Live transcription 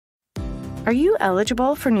Are you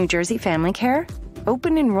eligible for New Jersey Family Care?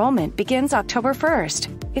 Open enrollment begins October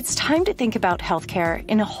 1st. It's time to think about healthcare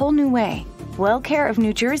in a whole new way. WellCare of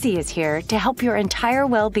New Jersey is here to help your entire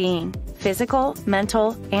well-being, physical,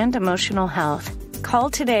 mental, and emotional health. Call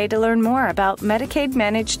today to learn more about Medicaid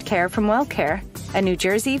managed care from WellCare, a New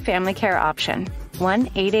Jersey family care option.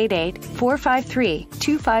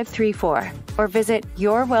 1-888-453-2534 or visit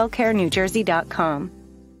yourwellcarenewjersey.com.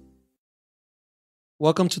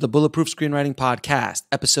 Welcome to the Bulletproof Screenwriting Podcast,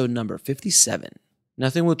 episode number 57.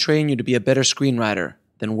 Nothing will train you to be a better screenwriter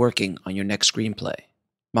than working on your next screenplay.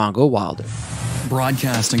 Mongo Wilder.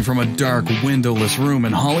 Broadcasting from a dark, windowless room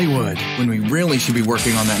in Hollywood when we really should be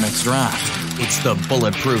working on that next draft. It's the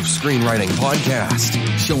Bulletproof Screenwriting Podcast,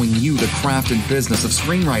 Showing you the craft and business of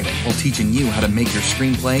screenwriting while teaching you how to make your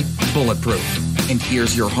screenplay bulletproof. And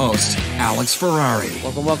here's your host, Alex Ferrari.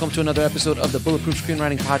 Welcome to another episode of the Bulletproof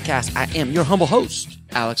Screenwriting Podcast. I am your humble host,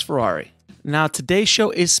 Alex Ferrari. Now, today's show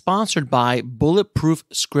is sponsored by Bulletproof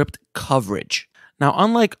Script Coverage. Now,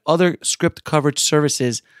 unlike other script coverage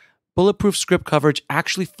services, Bulletproof Script Coverage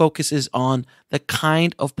actually focuses on the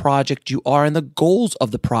kind of project you are and the goals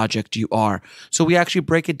of the project you are. So we actually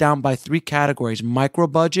break it down by three categories: micro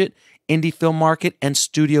budget, indie film market, and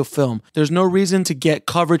studio film. There's no reason to get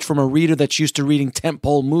coverage from a reader that's used to reading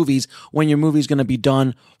tentpole movies when your movie is going to be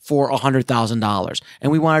done for $100,000.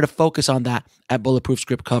 And we wanted to focus on that at Bulletproof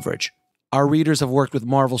Script Coverage. Our readers have worked with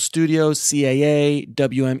Marvel Studios, CAA,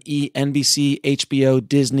 WME, NBC, HBO,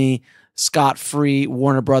 Disney, Scott Free,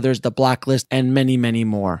 Warner Brothers, The Blacklist, and many, many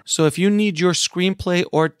more. So if you need your screenplay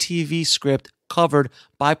or TV script covered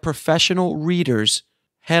by professional readers,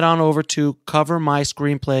 head on over to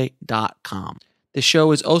covermyscreenplay.com. The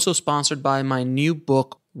show is also sponsored by my new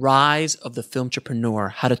book, Rise of the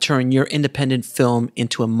Filmtrepreneur: How to Turn Your Independent Film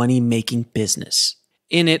into a Money-Making Business.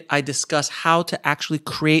 In it, I discuss how to actually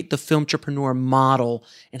create the filmtrepreneur model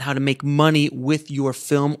and how to make money with your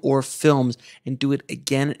film or films and do it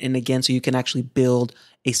again and again so you can actually build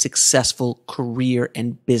a successful career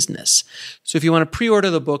and business. So if you want to pre-order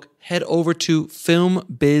the book, head over to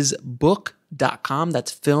filmbizbook.com.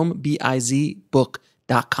 That's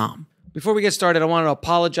filmbizbook.com. Before we get started, I want to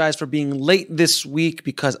apologize for being late this week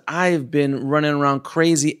because I've been running around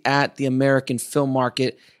crazy at the American film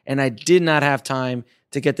market and I did not have time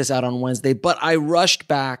to get this out on Wednesday, but I rushed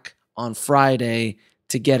back on Friday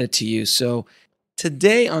to get it to you. So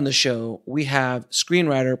today on the show, we have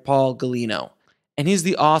screenwriter Paul Gulino, and he's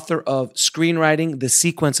the author of Screenwriting, The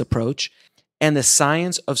Sequence Approach, and The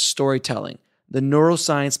Science of Storytelling, the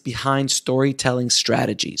neuroscience behind storytelling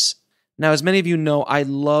strategies. Now, as many of you know, I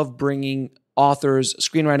love bringing authors,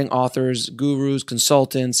 screenwriting authors, gurus,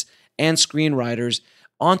 consultants, and screenwriters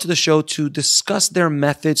onto the show to discuss their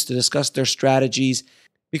methods, to discuss their strategies,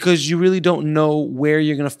 because you really don't know where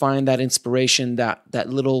you're going to find that inspiration, that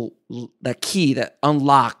key that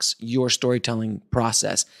unlocks your storytelling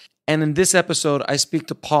process. And in this episode, I speak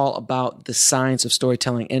to Paul about the science of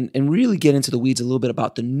storytelling and really get into the weeds a little bit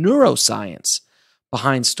about the neuroscience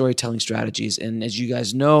behind storytelling strategies. And as you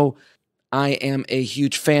guys know, I am a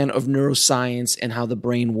huge fan of neuroscience and how the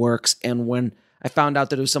brain works. And when I found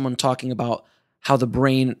out that there was someone talking about how the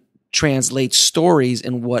brain translates stories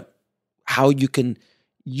and how you can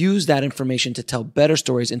use that information to tell better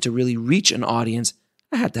stories and to really reach an audience,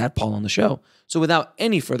 I had to have Paul on the show. So without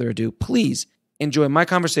any further ado, please enjoy my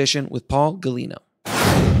conversation with Paul Gulino.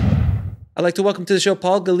 I'd like to welcome to the show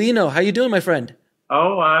Paul Gulino. How you doing, my friend?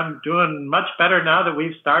 Oh, I'm doing much better now that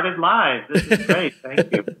we've started live. This is great.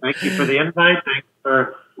 Thank you. Thank you for the invite. Thanks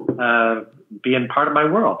for being part of my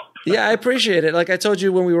world. Yeah, I appreciate it. Like I told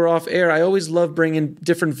you when we were off air, I always love bringing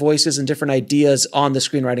different voices and different ideas on the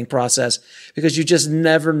screenwriting process because you just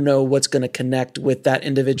never know what's going to connect with that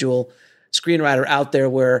individual screenwriter out there,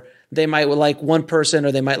 where they might like one person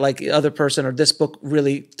or they might like the other person, or this book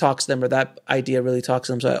really talks to them or that idea really talks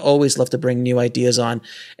to them. So I always love to bring new ideas on.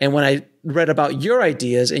 And when I read about your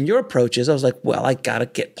ideas and your approaches, I was like, well, I got to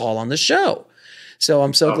get Paul on the show. So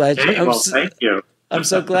I'm so glad. Thank you. I'm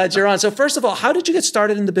so glad you're on. So first of all, how did you get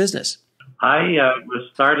started in the business? I was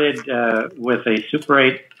started with a Super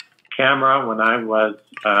 8 camera when I was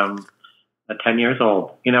 10 years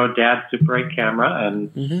old. You know, Dad's Super 8 camera, and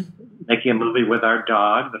making a movie with our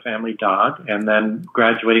dog, the family dog, and then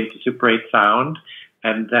graduating to Super 8 sound,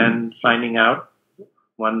 and then finding out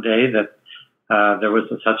one day that there was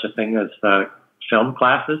such a thing as film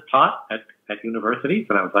classes taught at universities,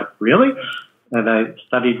 and I was like, really? And I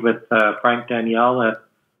studied with Frank Danielle at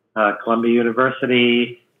Columbia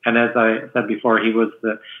University. And as I said before, he's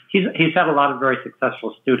had a lot of very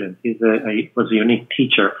successful students. He was a unique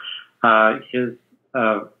teacher. His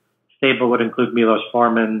stable would include Milos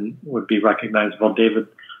Forman, would be recognizable. David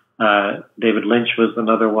Lynch was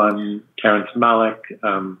another one. Terrence Malick,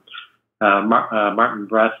 Martin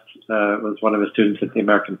Brest was one of his students at the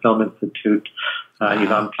American Film Institute.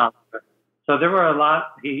 Yvonne Costner. So there were a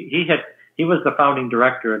lot. He was the founding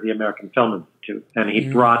director of the American Film Institute, and he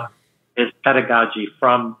brought his pedagogy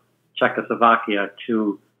from Czechoslovakia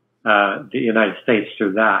to the United States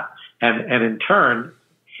through that. And in turn,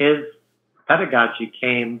 his pedagogy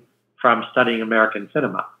came from studying American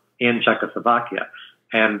cinema in Czechoslovakia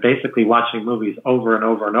and basically watching movies over and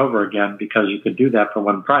over and over again, because you could do that for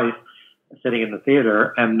one price, sitting in the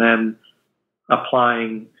theater, and then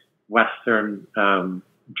applying Western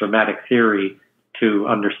dramatic theory to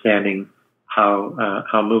understanding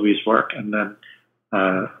how movies work. And then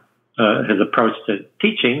his approach to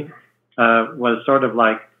teaching was sort of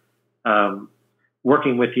like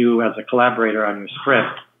working with you as a collaborator on your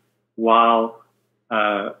script while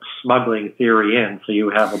smuggling theory in, so you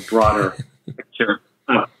have a broader picture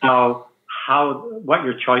of what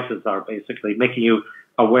your choices are, basically making you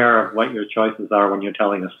aware of what your choices are when you're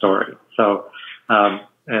telling a story. So so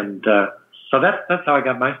that's how I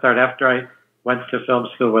got my start. After I went to film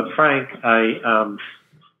school with Frank, I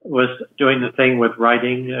was doing the thing with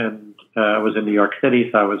writing, and I was in New York City,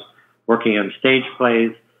 so I was working on stage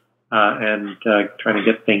plays and trying to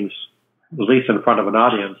get things released in front of an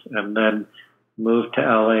audience, and then moved to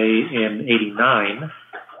LA in '89,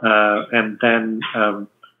 and then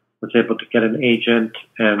was able to get an agent,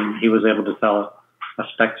 and he was able to sell a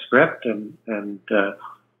spec script, and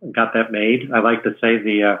got that made. I like to say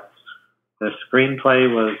the screenplay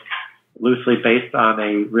was loosely based on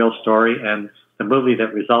a real story, and the movie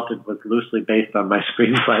that resulted was loosely based on my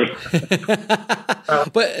screenplay.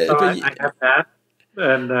 I have that,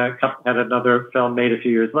 and had another film made a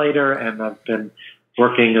few years later, and I've been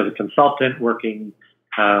working as a consultant, worked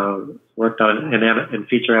on in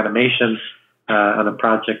feature animation on a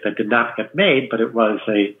project that did not get made, but it was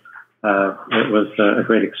a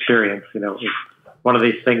great experience. You know, it was one of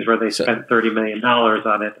these things where they spent $30 million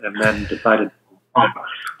on it and then decided.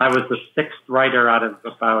 I was the sixth writer out of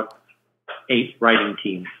about 8 writing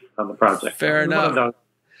teams on the project. Fair enough.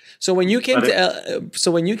 So when you came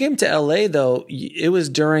to LA, though, it was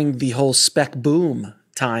during the whole spec boom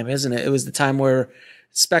time, isn't it? It was the time where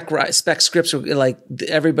spec scripts were like,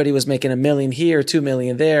 everybody was making $1 million here, $2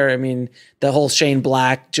 million there. I mean, the whole Shane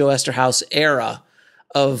Black, Joe Esterhaus era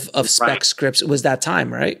of spec scripts was that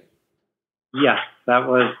time, right? Yes, that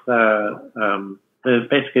was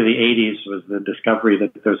basically the 80s was the discovery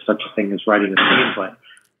that there's such a thing as writing a screenplay,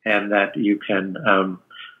 and that you can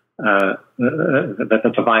that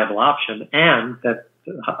that's a viable option, and that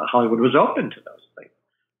Hollywood was open to those things.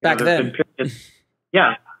 Back then.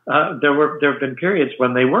 There have been periods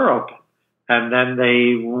when they were open, and then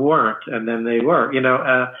they weren't, and then they were.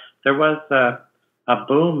 There was a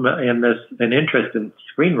boom in an interest in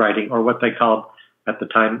screenwriting, or what they called at the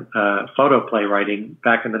time photoplay writing,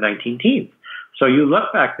 back in the 19-teens. So you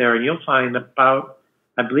look back there, and you'll find I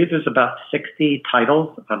believe there's about 60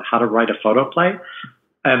 titles on how to write a photoplay,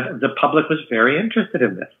 and the public was very interested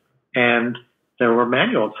in this. And there were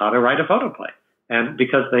manuals how to write a photoplay, and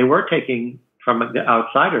because they were taking from the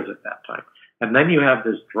outsiders at that time. And then you have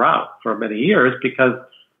this drought for many years because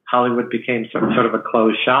Hollywood became sort of a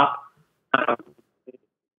closed shop. The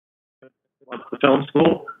film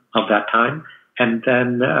school of that time. And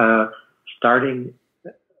then starting,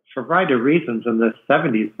 for a variety of reasons, in the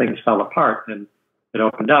 70s, things fell apart, and it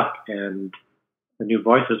opened up, and the new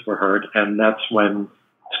voices were heard, and that's when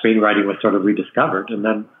screenwriting was sort of rediscovered. And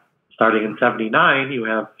then starting in 79, you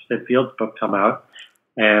have Sid Field's book come out,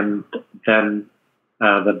 and then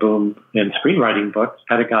the boom in screenwriting books,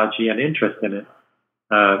 pedagogy and interest in it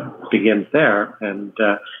begins there. And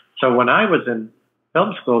so when I was in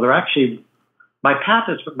film school, my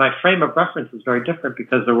frame of reference is very different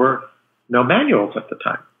because there were no manuals at the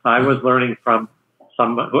time. I was learning from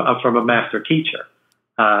a master teacher,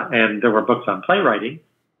 and there were books on playwriting.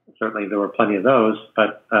 Certainly, there were plenty of those,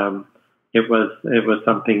 but it was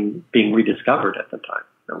something being rediscovered at the time.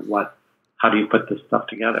 How do you put this stuff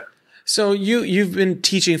together? So you've been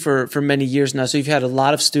teaching for many years now. So you've had a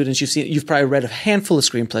lot of students. You've probably read a handful of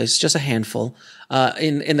screenplays, just a handful,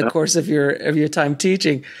 in the course of your time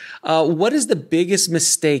teaching. What is the biggest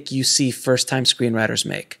mistake you see first-time screenwriters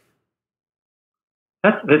make?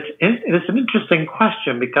 It's an interesting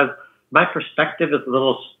question, because my perspective is a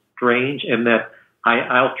little strange in that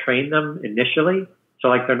I'll train them initially. So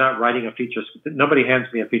like, they're not writing a feature script. Nobody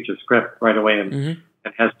hands me a feature script right away and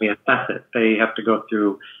has me assess it. They have to go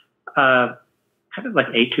through kind of like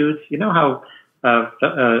etudes. You know how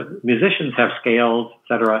musicians have scales,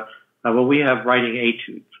 etc. well, we have writing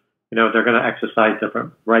etudes. They're going to exercise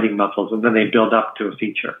different writing muscles, and then they build up to a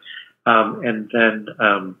feature. And then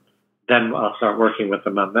I'll start working with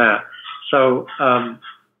them on that. So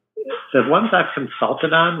the ones I've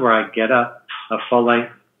consulted on where I get a full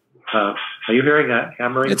length, are you hearing that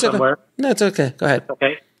hammering somewhere? Okay. No, it's okay. Go ahead.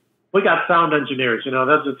 Okay. We got sound engineers,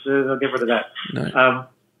 that's just, I'll get rid of that. No.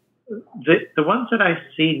 The ones that I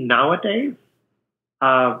see nowadays,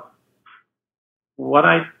 what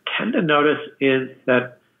I tend to notice is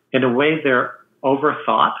that in a way they're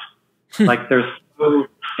overthought, like they're so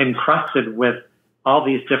encrusted with all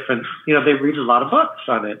these different, they read a lot of books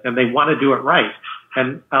on it and they want to do it right.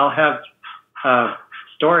 And I'll have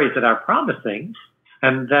stories that are promising,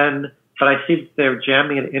 but I see they're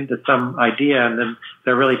jamming it into some idea, and then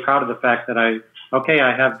they're really proud of the fact that I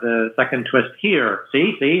have the second twist here.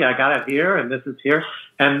 See, I got it here, and this is here.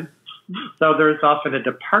 And so there's often a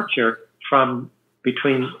departure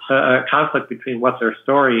between a conflict between what their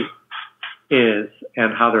story is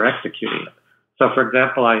and how they're executing it. So, for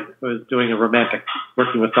example, I was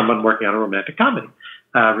working with someone working on a romantic comedy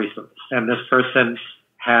recently, and this person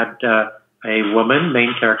had a woman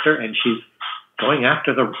main character, and she's going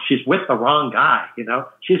she's with the wrong guy,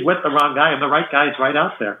 she's with the wrong guy, and the right guy is right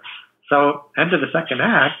out there. So, end of the second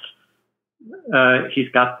act, he's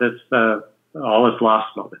got this all is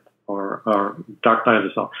lost moment, or dark night of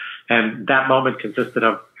the soul, and that moment consisted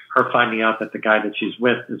of her finding out that the guy that she's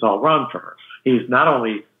with is all wrong for her. He's not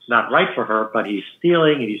only not right for her, but he's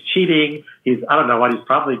stealing and he's cheating. I don't know what, he's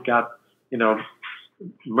probably got,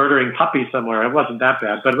 murdering puppies somewhere. It wasn't that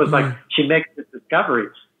bad, but it was like she makes this discovery.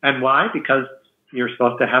 And why? Because you're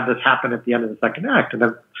supposed to have this happen at the end of the second act. And I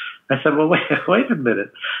said, well, wait a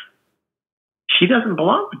minute. She doesn't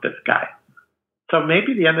belong with this guy. So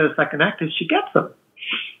maybe the end of the second act is she gets him.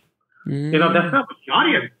 That's not what the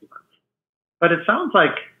audience wants. But it sounds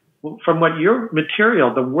like, from what your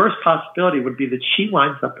material, the worst possibility would be that she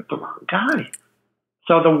winds up with the wrong guy.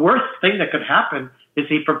 So the worst thing that could happen is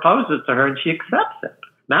he proposes to her and she accepts it.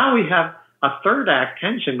 Now we have a third act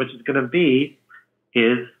tension, which is going to be,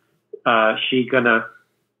 is she going to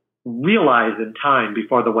realize in time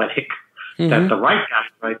before the wedding that the right guy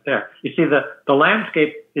is right there? You see, the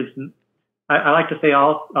landscape is, I like to say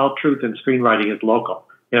all truth in screenwriting is local.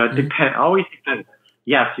 It always depends.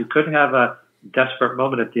 Yes, you could have a desperate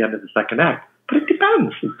moment at the end of the second act, but it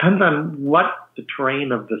depends. It depends on what the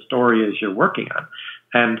terrain of the story is you're working on.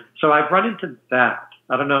 And so I've run into that.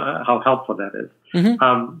 I don't know how helpful that is. The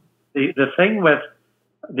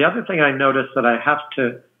other thing I notice that I have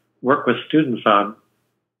to work with students on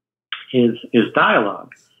is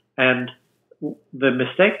dialogue. And the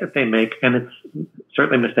mistake that they make, and it's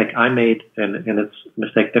certainly a mistake I made, and it's a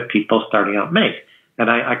mistake that people starting out make.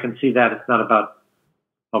 And I can see that it's not about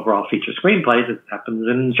overall feature screenplays. It happens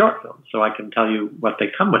in short films. So I can tell you what they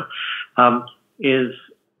come with, is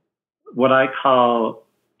what I call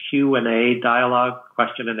Q&A dialogue,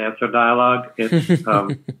 question and answer dialogue. It's a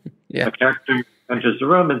character enters the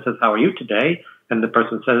room and says, how are you today? And the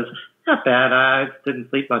person says, not bad. I didn't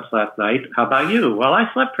sleep much last night. How about you? Well,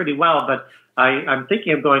 I slept pretty well, but I'm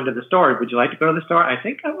thinking of going to the store. Would you like to go to the store? I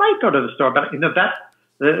think I might go to the store. But, that's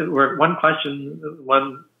where one person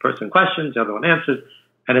questions, the other one answers,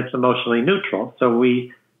 and it's emotionally neutral. So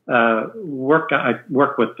we I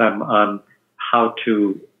work with them on how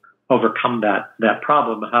to overcome that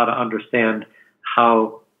problem, how to understand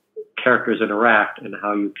how characters interact and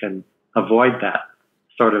how you can avoid that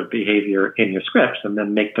sort of behavior in your scripts and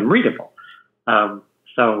then make them readable.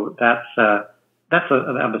 So that's a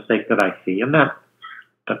mistake that I see, and that's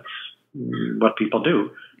what people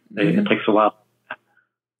do. It takes a while.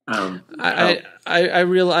 I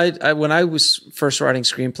realized when I was first writing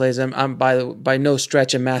screenplays, I'm by no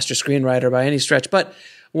stretch a master screenwriter by any stretch, but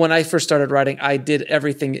when I first started writing, I did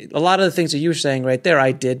everything. A lot of the things that you were saying right there,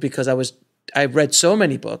 I did because I read so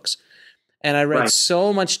many books and I read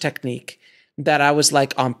so much technique that I was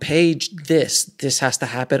like, on page this has to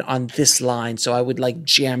happen on this line. So I would like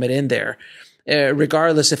jam it in there,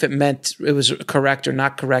 regardless if it meant it was correct or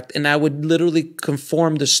not correct. And I would literally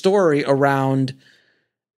conform the story around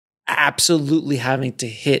absolutely having to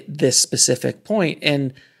hit this specific point.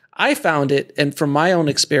 And I found it, and from my own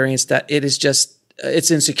experience, that it is just,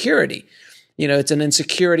 it's insecurity. It's an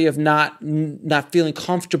insecurity of not feeling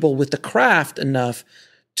comfortable with the craft enough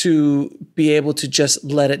to be able to just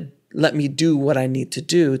let me do what I need to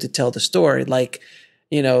do to tell the story. Like,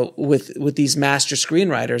 with these master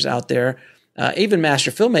screenwriters out there, even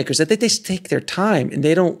master filmmakers, that they just take their time and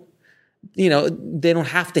they don't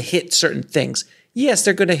have to hit certain things. Yes,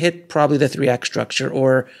 they're going to hit probably the 3-act structure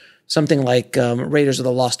or something like Raiders of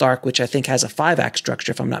the Lost Ark, which I think has a 5-act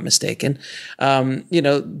structure, if I'm not mistaken.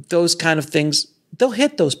 Those kind of things, they'll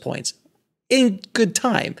hit those points in good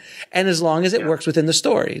time, and as long as it works within the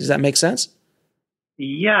story. Does that make sense?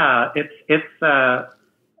 Yeah, it's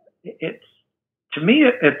to me,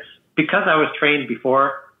 it's because I was trained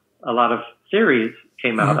before a lot of theories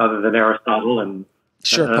came out, other than Aristotle and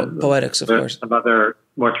poetics, of course, some other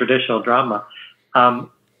more traditional drama.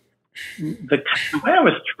 The way I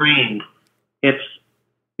was trained,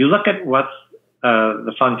 you look at what's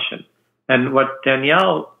the function, and what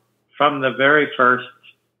Danielle, from the very first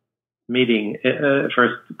meeting,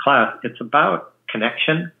 first class, it's about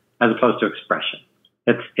connection as opposed to expression.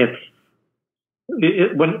 Take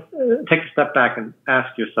a step back and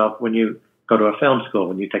ask yourself, when you go to a film school,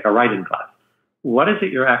 when you take a writing class, what is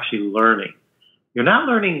it you're actually learning? You're not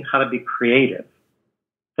learning how to be creative.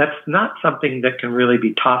 That's not something that can really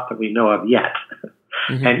be taught that we know of yet.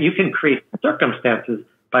 Mm-hmm. And you can create circumstances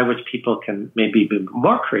by which people can maybe be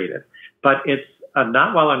more creative, but it's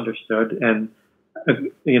not well understood, and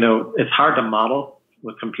it's hard to model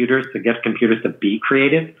with computers, to get computers to be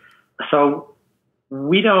creative. So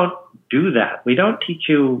we don't do that. We don't teach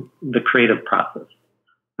you the creative process.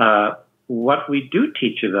 What we do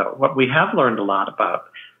teach you, though, what we have learned a lot about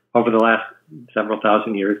over the last several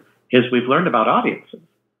thousand years, is we've learned about audiences.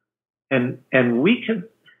 And we can,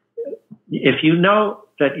 if you know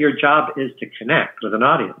that your job is to connect with an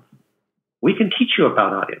audience, we can teach you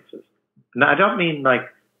about audiences. And I don't mean like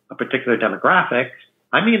a particular demographic.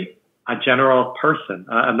 I mean a general person,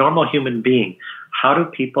 a normal human being. How do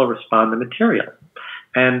people respond to material?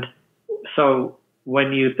 And so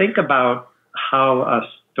when you think about how a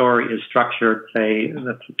story is structured, say,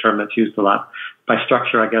 that's a term that's used a lot. By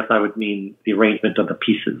structure, I guess I would mean the arrangement of the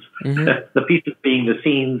pieces. Mm-hmm. The pieces being the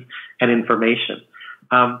scenes and information.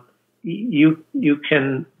 You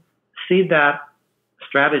can see that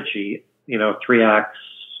strategy, 3 acts,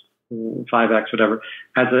 5 acts, whatever,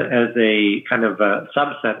 as a kind of a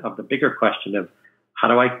subset of the bigger question of how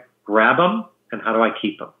do I grab them and how do I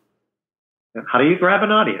keep them? And how do you grab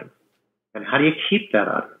an audience? And how do you keep that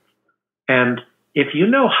audience? And if you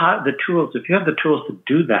know if you have the tools to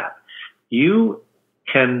do that, you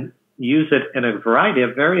can use it in a variety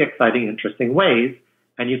of very exciting, interesting ways,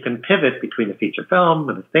 and you can pivot between a feature film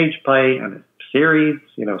and a stage play and a series,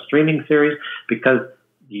 streaming series, because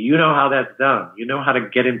you know how that's done. You know how to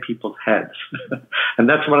get in people's heads. And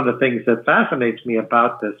that's one of the things that fascinates me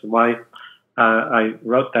about this, and why I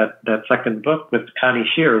wrote that second book with Connie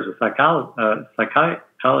Shears, a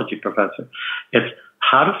psychology professor. It's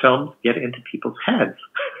how do films get into people's heads?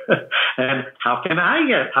 And how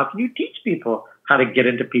can you teach people how to get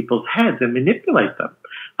into people's heads and manipulate them?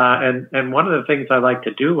 And one of the things I like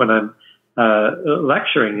to do when I'm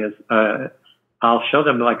lecturing is I'll show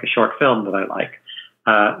them like a short film that I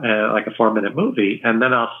like a 4-minute movie, and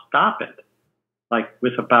then I'll stop it like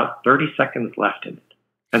with about 30 seconds left in it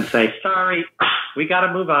and say, sorry, we got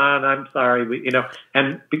to move on. I'm sorry.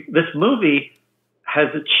 And this movie has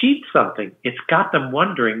achieved something. It's got them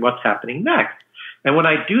wondering what's happening next. And when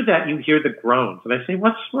I do that, you hear the groans. And I say,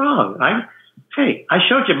 what's wrong? Hey, I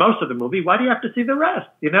showed you most of the movie. Why do you have to see the rest?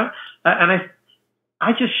 And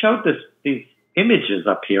I just showed these images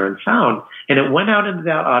up here and sound, and it went out into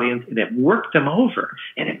that audience, and it worked them over,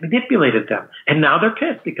 and it manipulated them. And now they're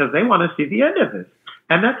pissed because they want to see the end of this.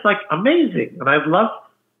 And that's like amazing. And I love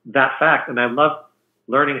that fact, and I love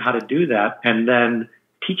learning how to do that and then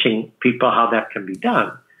teaching people how that can be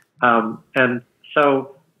done. And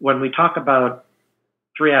so when we talk about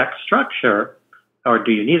 3-act structure, or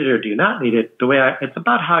do you need it or do you not need it, it's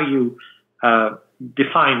about how you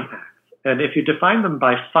define acts. And if you define them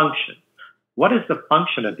by function, what is the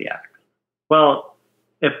function of the act? Well,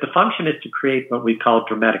 if the function is to create what we call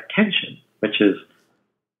dramatic tension, which is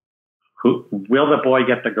will the boy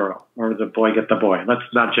get the girl or the boy get the boy? Let's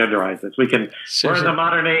not genderize this. We're in the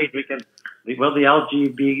modern age. Will the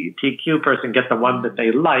LGBTQ person get the one that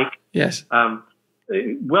they like? Yes.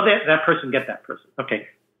 Will that person get that person? Okay.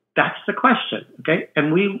 That's the question. Okay.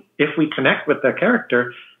 And if we connect with the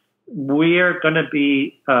character, we're going to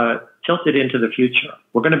be tilted into the future.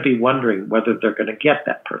 We're going to be wondering whether they're going to get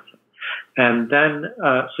that person. And then,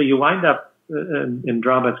 so you wind up in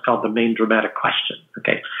drama, it's called the main dramatic question.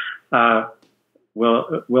 Okay.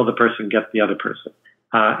 Will the person get the other person?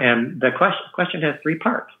 And the question has 3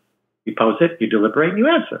 parts. You pose it, you deliberate, and you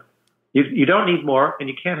answer. You don't need more, and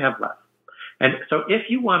you can't have less. And so if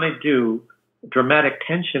you want to do dramatic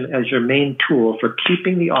tension as your main tool for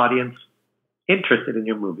keeping the audience interested in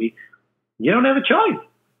your movie, you don't have a choice.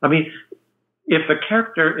 I mean, if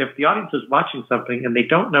the audience is watching something and they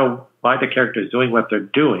don't know why the character is doing what they're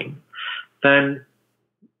doing, then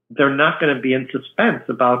they're not going to be in suspense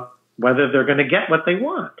about whether they're going to get what they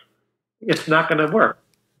want. It's not going to work.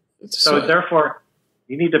 So therefore,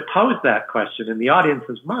 you need to pose that question in the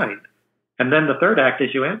audience's mind. And then the third act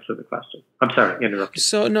is you answer the question. I'm sorry, interrupt you.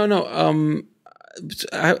 So no.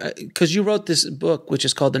 Because you wrote this book, which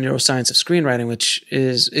is called The Neuroscience of Screenwriting, which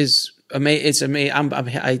is amazing. It's amazing.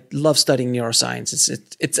 I love studying neuroscience.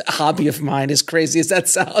 It's a hobby of mine, as crazy as that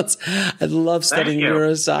sounds. I love studying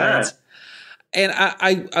neuroscience. And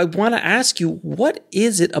I want to ask you, what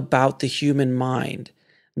is it about the human mind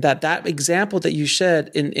that example that you shared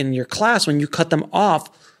in your class when you cut them off?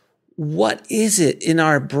 What is it in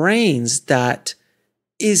our brains that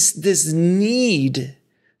is this need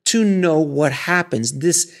to know what happens?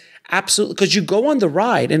 This absolutely, because you go on the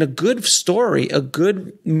ride, and a good story, a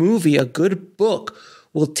good movie, a good book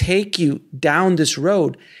will take you down this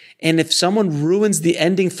road. And if someone ruins the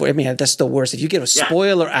ending that's the worst. If you get a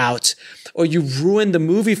spoiler out, or you ruin the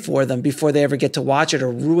movie for them before they ever get to watch it, or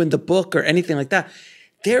ruin the book or anything like that,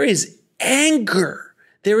 there is anger.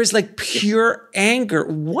 There is like pure anger.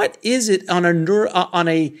 What is it on a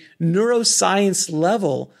neuroscience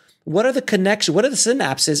level? What are the connections? What are the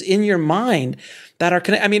synapses in your mind that are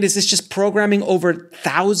connected? I mean, is this just programming over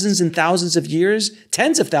thousands and thousands of years,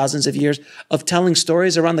 tens of thousands of years of telling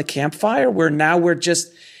stories around the campfire, where now we're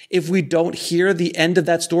just, if we don't hear the end of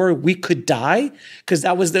that story, we could die? Because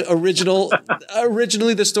that was the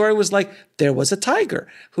originally the story was like, there was a tiger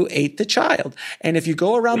who ate the child. And if you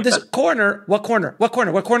go around this corner, what corner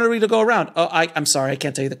are we to go around? Oh, I'm sorry, I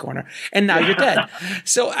can't tell you the corner. And now you're dead.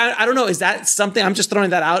 So I don't know. Is that something? I'm just throwing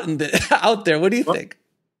that out out there. What do you think?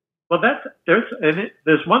 Well,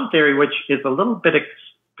 there's one theory which is a little bit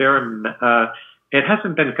it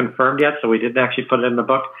hasn't been confirmed yet, so we didn't actually put it in the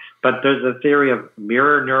book. But there's a theory of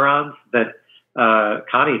mirror neurons that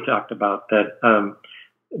Connie talked about, that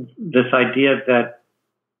this idea that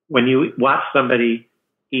when you watch somebody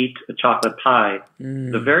eat a chocolate pie,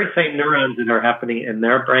 the very same neurons that are happening in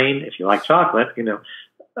their brain, if you like chocolate,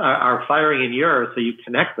 are firing in yours, so you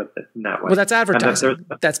connect with it in that way. Well, that's advertising.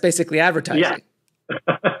 That's basically advertising. Yeah.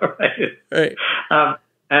 Right.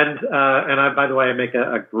 And I, by the way, I make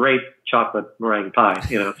a great chocolate meringue pie,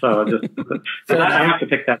 so just, I have to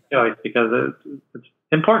pick that choice because it's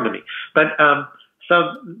important to me. But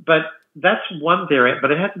that's one theory,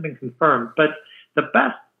 but it hasn't been confirmed. But the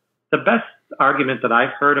best argument that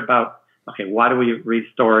I've heard about, okay, why do we read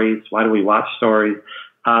stories? Why do we watch stories?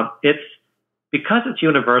 It's because it's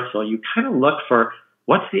universal. You kind of look for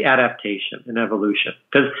what's the adaptation in evolution,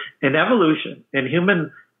 because in evolution, in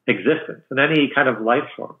human existence, in any kind of life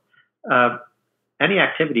form, any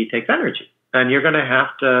activity takes energy, and you're going to have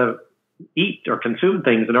to eat or consume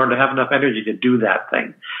things in order to have enough energy to do that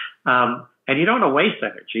thing. And you don't want to waste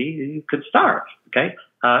energy. You could starve, okay?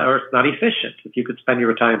 Or it's not efficient. If you could spend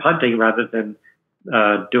your time hunting rather than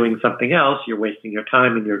doing something else, you're wasting your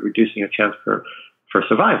time and you're reducing your chance for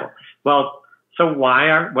survival. Well, so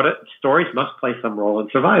stories must play some role in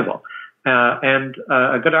survival. And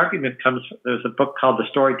a good argument comes, there's a book called The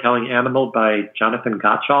Storytelling Animal by Jonathan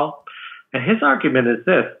Gottschall. And his argument is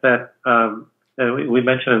this, that we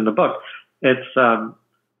mentioned in the book, it's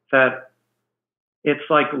that it's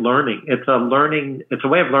like learning. It's a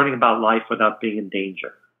way of learning about life without being in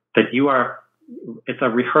danger. That it's a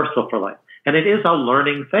rehearsal for life. And it is a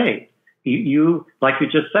learning thing. You like you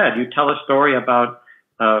just said, you tell a story about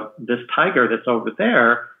this tiger that's over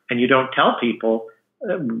there, and you don't tell people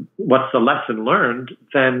what's the lesson learned,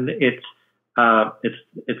 then it's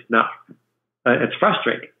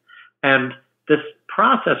frustrating. And this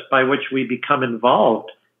process by which we become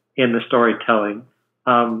involved in the storytelling,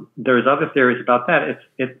 there's other theories about that.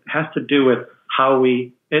 It has to do with how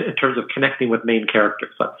we, in terms of connecting with main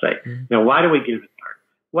characters, let's say. Mm-hmm. Why do we do this part?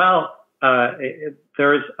 Well,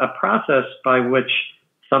 there's a process by which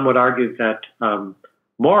some would argue that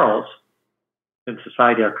morals in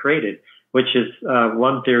society are created, which is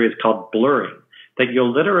one theory is called blurring, that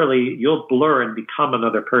you'll blur and become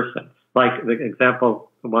another person. Like the example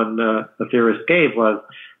the theorist gave was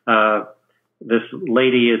this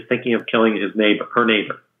lady is thinking of killing her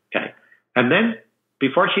neighbor, okay? And then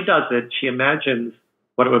before she does it, she imagines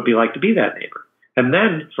what it would be like to be that neighbor. And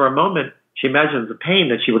then for a moment, she imagines the pain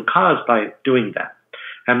that she would cause by doing that.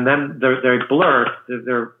 And then they blur,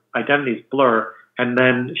 their identities blur, and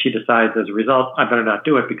then she decides as a result, I better not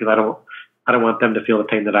do it because I don't want them to feel the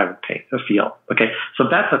pain that I would feel. Okay, so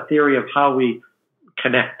that's a theory of how we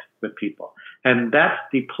connect with people. And that's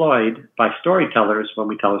deployed by storytellers when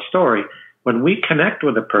we tell a story. When we connect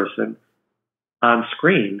with a person on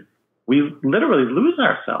screen, we literally lose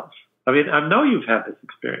ourselves. I mean, I know you've had this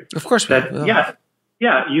experience. Of course we have.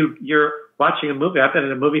 Yeah, you're watching a movie. I've been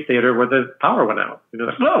in a movie theater where the power went out. You're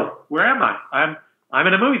like, whoa, where am I? I'm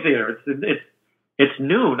in a movie theater. It's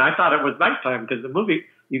noon. I thought it was nighttime because the movie,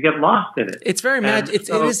 you get lost in it. It's very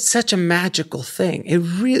magical. It is such a magical thing. It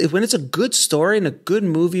really, when it's a good story and a good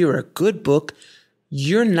movie or a good book,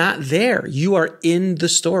 you're not there. You are in the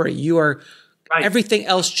story. You are, right. Everything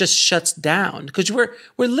else just shuts down because we're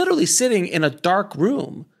literally sitting in a dark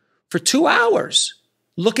room for 2 hours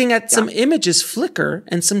looking at some images flicker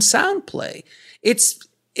and some sound play. It's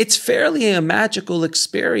fairly a magical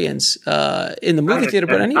experience in the movie theater,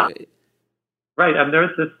 but anyway. Right, and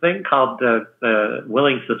there's this thing called the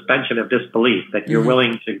willing suspension of disbelief, that you're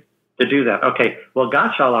willing to do that. Okay, well,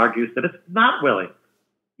 Gottschall argues that it's not willing.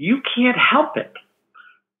 You can't help it.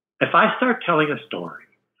 If I start telling a story,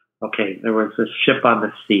 okay, there was this ship on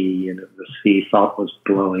the sea, and the sea salt was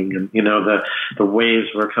blowing, and the waves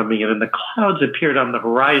were coming in, and the clouds appeared on the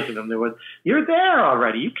horizon, and you're there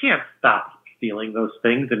already. You can't stop feeling those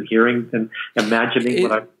things and hearing and imagining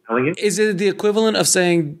what I'm telling you. Is it the equivalent of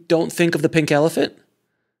saying, don't think of the pink elephant?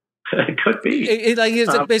 It could be.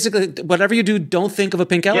 It's basically, whatever you do, don't think of a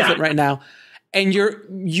pink elephant right now. And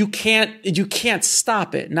you can't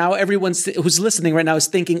stop it. Now everyone who's listening right now is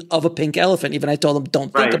thinking of a pink elephant. Even I told them,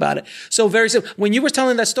 don't think about it. So very simple. When you were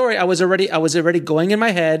telling that story, I was already going in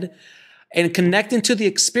my head and connecting to the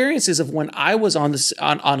experiences of when I was on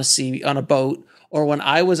a boat, or when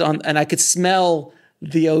I was on, and I could smell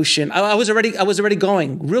the ocean. I was already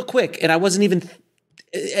going real quick, and I wasn't even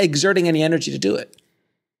exerting any energy to do it.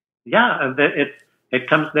 Yeah, and it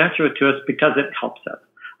comes natural to us because it helps us.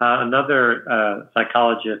 Another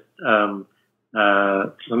psychologist, I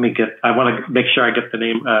want to make sure I get the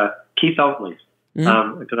name, Keith Oatley,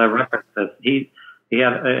 because I referenced this. He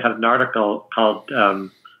had an article called the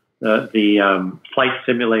Flight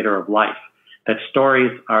Simulator of Life. That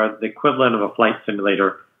stories are the equivalent of a flight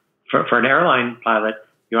simulator. For an airline pilot,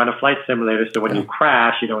 you're on a flight simulator, so when you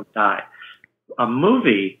crash, you don't die. A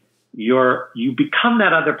movie, you become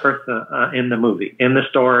that other person in the movie, in the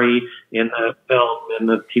story, in the film, in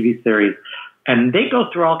the TV series, and they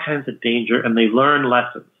go through all kinds of danger and they learn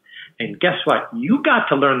lessons. And guess what? You got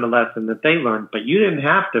to learn the lesson that they learned, but you didn't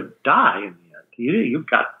have to die in the end. You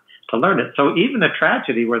got to learn it. So even a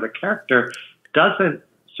tragedy where the character doesn't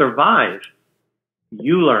survive,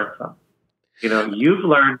 you learn something. You've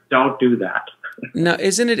learned, don't do that. Now,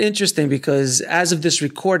 isn't it interesting? Because as of this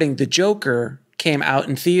recording, The Joker came out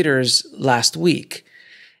in theaters last week,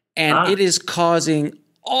 and it is causing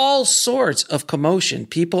all sorts of commotion.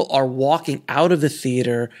 People are walking out of the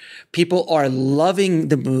theater. People are loving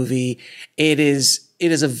the movie. It is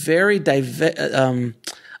a very divisive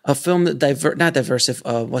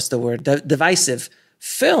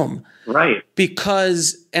film. Right.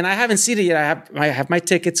 Because, and I haven't seen it yet. I have my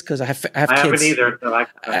tickets because I have kids. I haven't either. So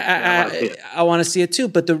I want to see it too.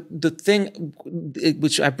 But the thing,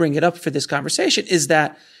 which I bring it up for this conversation, is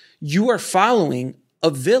that you are following a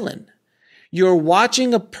villain. You're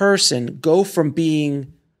watching a person go from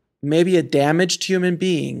being maybe a damaged human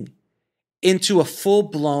being into a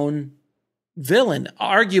full-blown villain,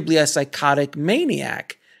 arguably a psychotic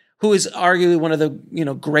maniac, who is arguably one of the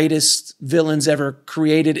greatest villains ever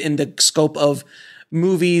created in the scope of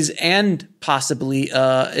movies and possibly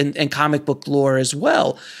in comic book lore as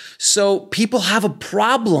well. So people have a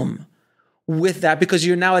problem with that because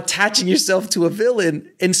you're now attaching yourself to a villain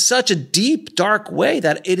in such a deep, dark way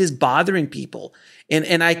that it is bothering people.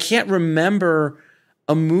 And I can't remember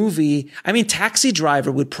a movie. I mean, Taxi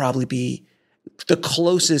Driver would probably be the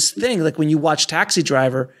closest thing. Like when you watch Taxi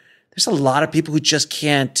Driver, there's a lot of people who just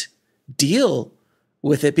can't deal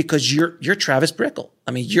with it because you're Travis Bickle.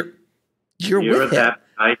 I mean, you're with that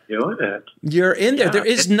guy doing it. You're in there. Yeah. There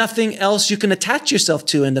is nothing else you can attach yourself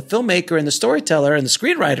to. And the filmmaker and the storyteller and the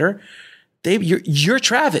screenwriter, you're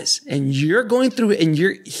Travis, and you're going through it, and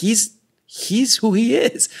he's who he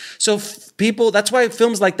is. So people, that's why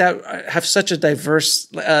films like that have such a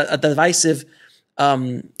divisive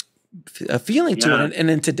feeling to it. And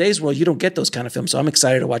in today's world, you don't get those kind of films. So I'm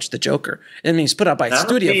excited to watch The Joker. I mean, it's put out by a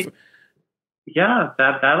studio.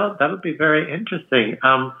 That'll be very interesting.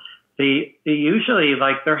 Usually,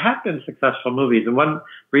 like, there have been successful movies, and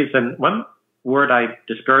one word I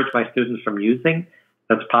discourage my students from using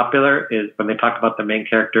that's popular is when they talk about the main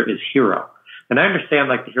character is hero. And I understand,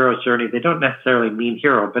 like, the hero's journey, they don't necessarily mean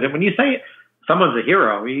hero, but when you say someone's a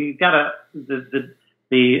hero, you gotta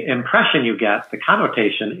the impression you get, the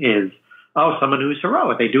connotation is, oh, someone who's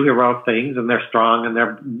heroic. They do heroic things, and they're strong, and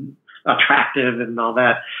they're attractive, and all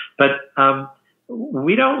that. But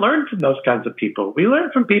we don't learn from those kinds of people. We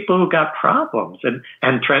learn from people who got problems and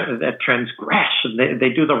that transgress and they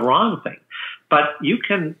do the wrong thing. But you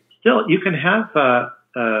can have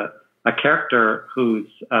a character who's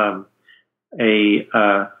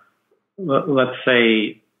let's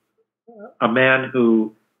say a man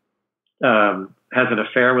who has an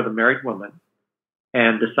affair with a married woman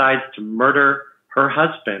and decides to murder her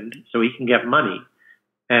husband so he can get money,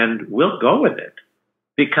 and we'll go with it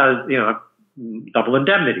because double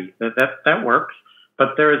indemnity that works.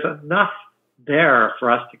 But there is enough there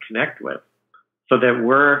for us to connect with, so that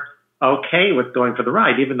we're okay with going for the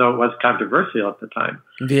ride, even though it was controversial at the time.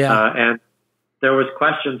 Yeah. And there was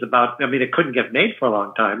questions about, it couldn't get made for a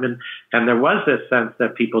long time. And there was this sense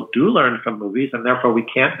that people do learn from movies, and therefore we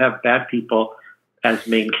can't have bad people as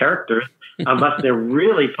main characters unless they're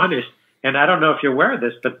really punished. And I don't know if you're aware of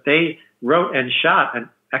this, but they wrote and shot an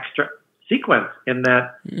extra sequence in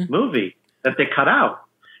that movie that they cut out.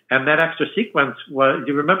 And that extra sequence was,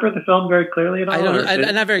 do you remember the film very clearly at all?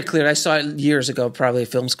 I'm not very clear. I saw it years ago, probably at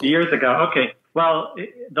film school. Years ago. Okay. Well,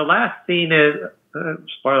 the last scene is,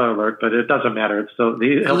 spoiler alert, but it doesn't matter. It's still,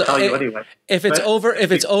 he'll tell you anyway. If it's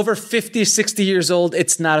over 50, 60 years old,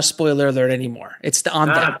 it's not a spoiler alert anymore. It's on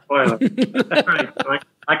them. Not a spoiler. That's right. So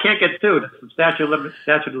I can't get sued. It's statute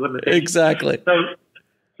of limitations. Exactly.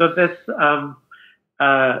 So this,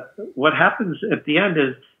 what happens at the end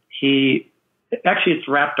is it's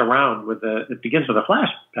wrapped around with it begins with a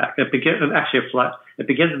flashback. It begins in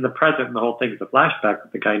the present, and the whole thing is a flashback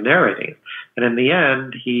with the guy narrating. And in the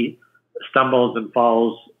end, he stumbles and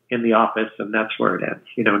falls in the office, and that's where it ends.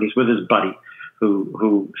 And he's with his buddy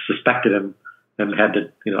who suspected him and had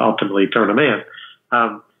to ultimately turn him in.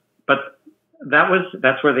 But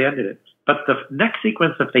that's where they ended it. But the next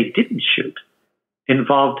sequence that they didn't shoot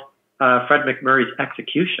involved Fred McMurray's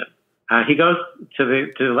execution. He goes to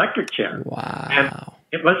the electric chair. Wow. And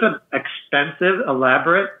it was an expensive,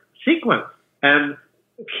 elaborate sequence. And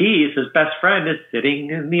his best friend, is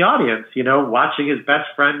sitting in the audience, watching his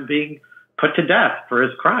best friend being put to death for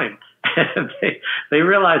his crime. And they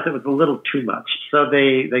realized it was a little too much. So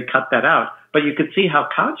they cut that out. But you could see how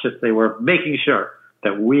conscious they were, making sure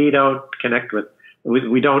that we don't connect with,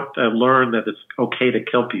 we don't learn that it's okay to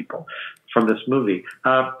kill people from this movie.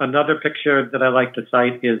 Another picture that I like to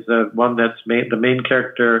cite is one that's the main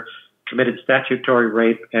character committed statutory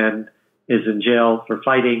rape and is in jail for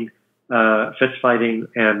fighting, fist fighting,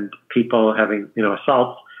 and people having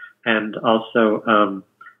assaults, and also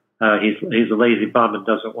he's a lazy bum and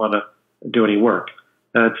doesn't want to do any work.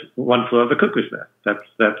 It's One Flew Over the Cuckoo's Nest.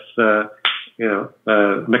 That's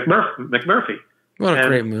McMurphy. What a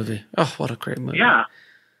great movie! Oh, what a great movie! Yeah.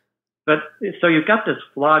 But so you've got this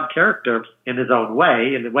flawed character in his own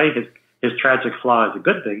way. In the way his tragic flaw is a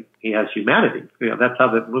good thing. He has humanity. That's how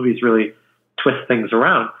the movies really twist things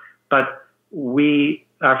around. But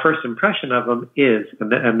our first impression of him is,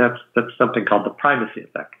 and that's something called the primacy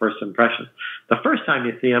effect. First impression. The first time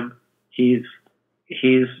you see him, he's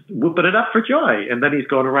whooping it up for joy, and then he's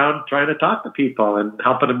going around trying to talk to people and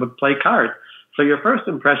helping them play cards. So your first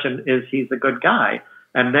impression is he's a good guy.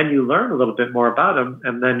 And then you learn a little bit more about him,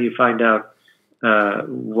 and then you find out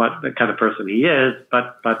what the kind of person he is,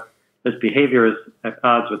 but his behavior is at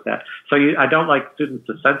odds with that. So I don't like students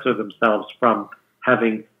to censor themselves from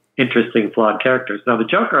having interesting, flawed characters. Now, the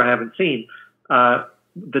Joker I haven't seen.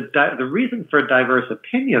 The reason for diverse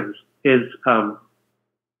opinions is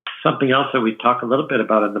something else that we talk a little bit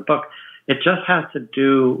about in the book. It just has to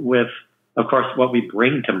do with, of course, what we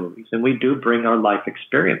bring to movies, and we do bring our life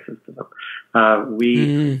experiences to them.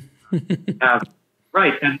 We have,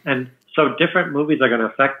 right, and so different movies are going to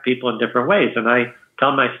affect people in different ways. And I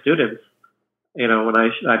tell my students, when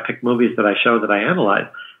I pick movies that I show that I analyze,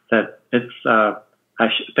 that it's I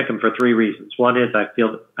pick them for three reasons. One is I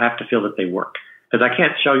have to feel that they work, because I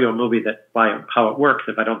can't show you a movie how it works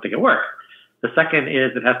if I don't think it works. The second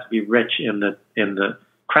is it has to be rich in the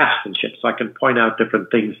craftsmanship, so I can point out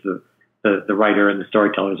different things the writer and the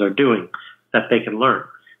storytellers are doing that they can learn.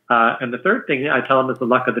 And the third thing I tell them is the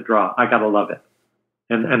luck of the draw. I got to love it.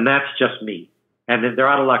 And that's just me. And if they're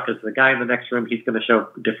out of luck, because the guy in the next room, he's going to show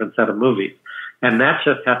a different set of movies. And that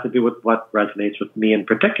just has to do with what resonates with me in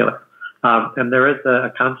particular. And there is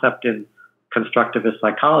a concept in constructivist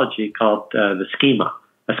psychology called the schema.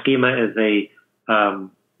 A schema is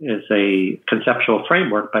a conceptual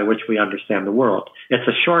framework by which we understand the world. It's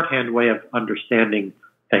a shorthand way of understanding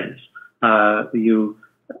things. It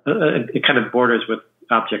kind of borders with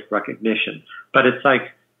object recognition, but it's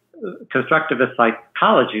like constructivist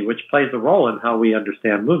psychology, which plays a role in how we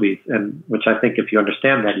understand movies, and which I think if you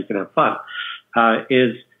understand that, you can have fun,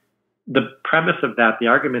 is the premise of that. The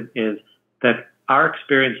argument is that our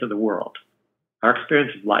experience of the world, our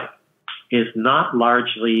experience of life, is not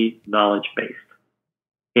largely knowledge-based.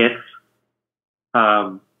 It's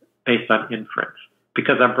based on inference,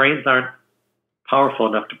 because our brains aren't powerful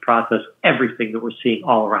enough to process everything that we're seeing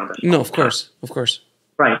all around us. No, of course.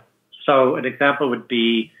 Right. So an example would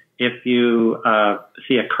be if you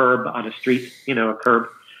see a curb on a street, a curb.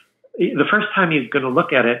 The first time you're going to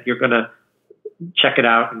look at it, you're going to check it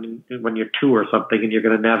out when you're 2 or something, and you're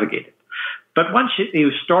going to navigate it. But once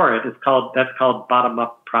you store it, that's called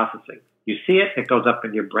bottom-up processing. You see it, it goes up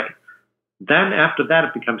in your brain. Then after that,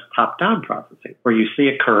 it becomes top-down processing, where you see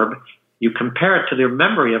a curb, you compare it to your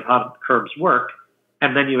memory of how curbs work,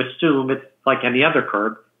 and then you assume it's like any other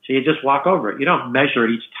curb, so you just walk over it. You don't measure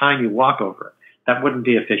it each time you walk over it. That wouldn't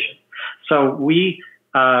be efficient. So we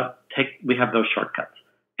have those shortcuts.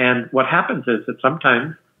 And what happens is that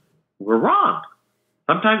sometimes we're wrong.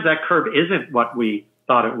 Sometimes that curb isn't what we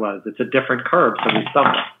thought it was. It's a different curb, so we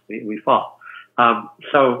stumble, we fall.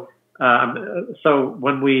 So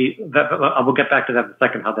when we'll get back to that in a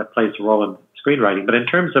second, how that plays a role in screenwriting. But in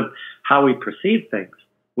terms of how we perceive things,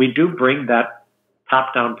 we do bring that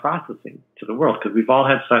top-down processing to the world, because we've all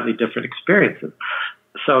had slightly different experiences.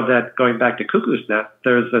 So that, going back to Cuckoo's Nest,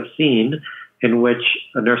 there's a scene in which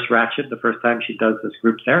a Nurse Ratched, the first time she does this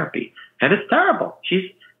group therapy, and it's terrible.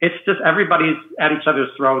 It's just everybody's at each other's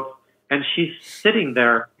throats, and she's sitting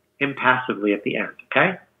there impassively at the end,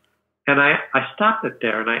 okay? And I stopped it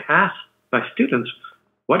there, and I asked my students,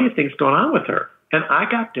 what do you think's going on with her? And I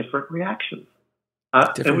got different reactions.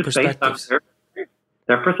 Different it was based on perspectives.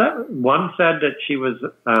 their perception. One said that she was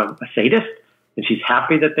a sadist, and she's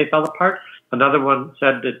happy that they fell apart. Another one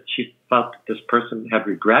said that she felt that this person had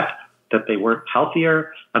regret, that they weren't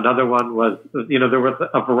healthier. Another one was, there was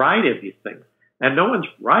a variety of these things. And no one's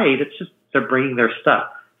right. It's just they're bringing their stuff.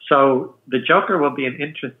 So the Joker will be an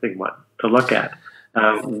interesting one to look at,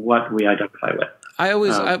 what we identify with. I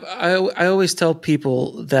always tell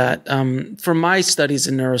people that from my studies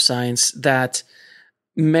in neuroscience, that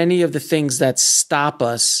many of the things that stop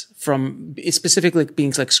us from specifically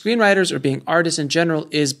being like screenwriters or being artists in general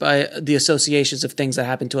is by the associations of things that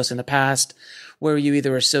happened to us in the past, where you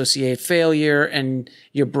either associate failure and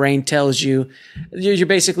your brain tells you're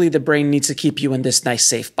basically, the brain needs to keep you in this nice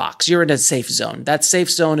safe box. You're in a safe zone. That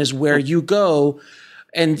safe zone is where you go,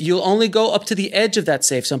 and you'll only go up to the edge of that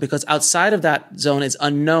safe zone, because outside of that zone is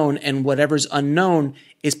unknown, and whatever's unknown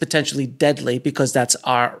is potentially deadly, because that's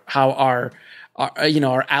how our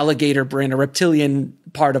alligator brain, a reptilian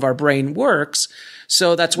part of our brain works.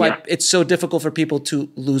 So that's why it's so difficult for people to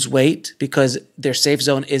lose weight, because their safe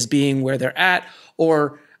zone is being where they're at.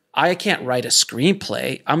 Or I can't write a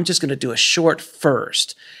screenplay. I'm just going to do a short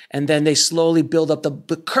first. And then they slowly build up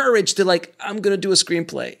the courage to I'm going to do a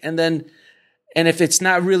screenplay. And if it's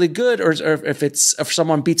not really good, or if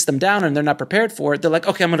someone beats them down and they're not prepared for it, they're like,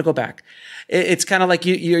 okay, I'm going to go back. It's kind of like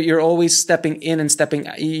you're always stepping in and stepping.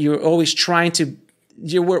 You're always trying to.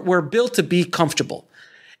 We're built to be comfortable,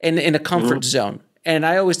 in a comfort zone. And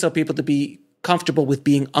I always tell people to be comfortable with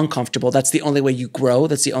being uncomfortable. That's the only way you grow.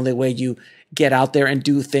 That's the only way you get out there and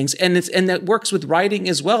do things. And that works with writing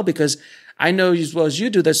as well, because I know as well as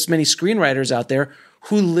you do, there's many screenwriters out there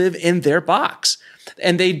who live in their box,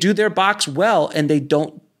 and they do their box well, and they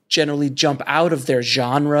don't generally jump out of their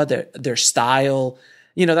genre, their style.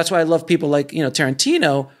 That's why I love people like,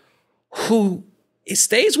 Tarantino, who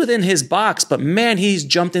stays within his box, but man, he's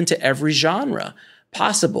jumped into every genre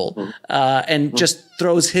possible, and just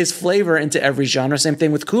throws his flavor into every genre. Same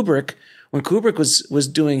thing with Kubrick. When Kubrick was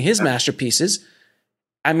doing his masterpieces,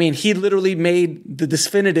 I mean, he literally made the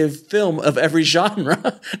definitive film of every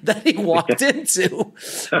genre that he walked into.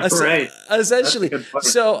 Right. Essentially.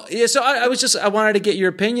 So I wanted to get your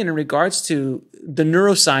opinion in regards to the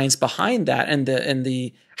neuroscience behind that, and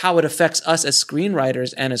the how it affects us as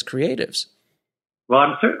screenwriters and as creatives. Well,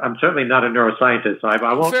 I'm certainly not a neuroscientist, so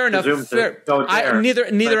I won't presume to go there.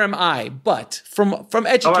 Neither am I, but from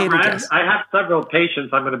educated guests. I have several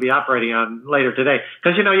patients I'm going to be operating on later today,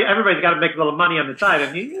 because everybody's got to make a little money on the side,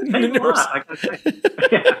 and you take a lot. I gotta say.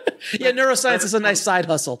 Yeah, neuroscience is a nice side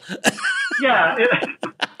hustle. Yeah.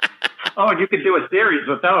 And you could do a series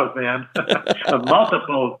with those, man, of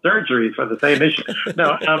multiple surgeries for the same issue.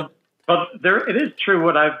 No, but it is true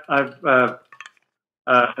what that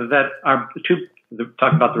are two.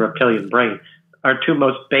 Talk about the reptilian brain. Our two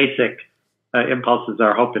most basic impulses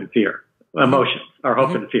are hope and fear. Emotions are hope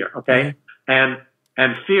and fear. Okay, and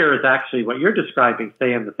fear is actually what you're describing.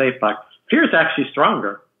 Stay in the safe box. Fear is actually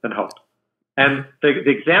stronger than hope. And the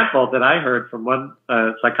example that I heard from one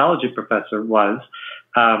psychology professor was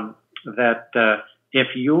that if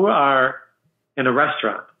you are in a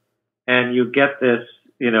restaurant and you get this,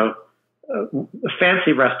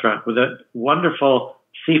 fancy restaurant with a wonderful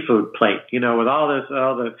seafood plate, with all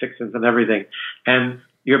the fixings and everything, and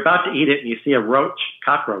you're about to eat it and you see a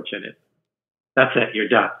cockroach in it. That's it. You're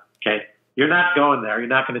done. Okay. You're not going there. You're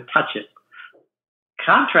not going to touch it.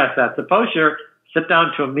 Contrast that. Suppose you sit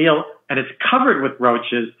down to a meal and it's covered with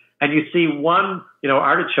roaches and you see one,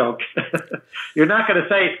 artichoke. You're not going to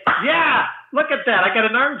say, yeah, look at that. I got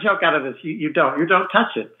an artichoke out of this. You don't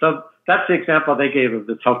touch it. So that's the example they gave of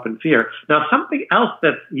this hope and fear. Now, something else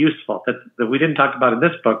that's useful that we didn't talk about in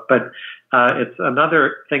this book, but it's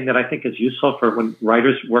another thing that I think is useful for when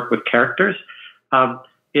writers work with characters,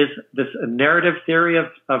 is this narrative theory of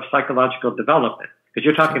psychological development. Because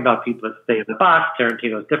you're talking about people that stay in the box.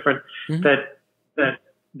 Tarantino is different. Mm-hmm. That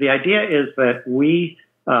the idea is that we,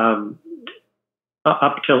 up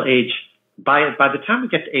till by the time we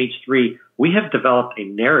get to age 3, we have developed a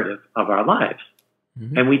narrative of our lives.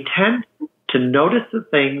 Mm-hmm. And we tend to notice the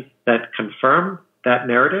things that confirm that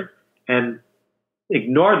narrative and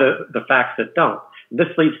ignore the facts that don't. And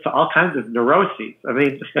this leads to all kinds of neuroses. I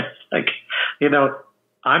mean, it's like,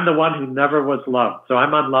 I'm the one who never was loved, so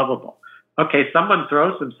I'm unlovable. Okay, someone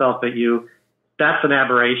throws himself at you, that's an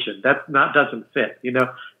aberration. Doesn't fit,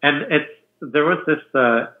 And there was this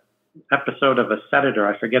episode of a senator,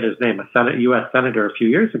 I forget his name, a U.S. senator a few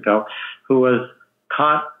years ago, who was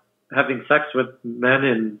caught having sex with men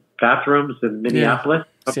in bathrooms in Minneapolis.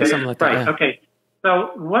 Yeah. Okay, yeah, something like that. Right. Yeah. Okay.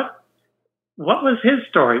 So what was his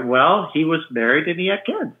story? Well, he was married and he had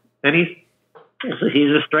kids, and he's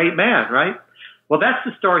a straight man, right? Well, that's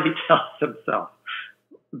the story he tells himself.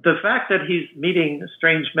 The fact that he's meeting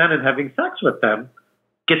strange men and having sex with them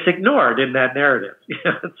gets ignored in that narrative.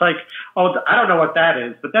 It's like, oh, I don't know what that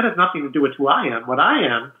is, but that has nothing to do with who I am. What I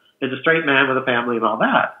am is a straight man with a family and all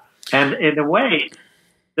that. And in a way,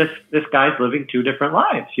 this guy's living 2 different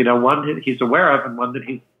lives. One he's aware of and one that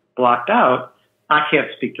he's blocked out. I can't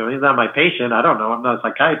speak to him. He's not my patient. I don't know. I'm not a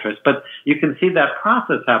psychiatrist. But you can see that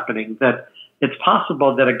process happening, that it's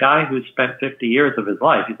possible that a guy who's spent 50 years of his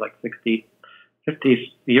life, he's like 50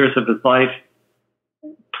 years of his life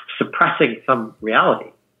suppressing some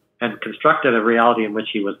reality and constructed a reality in which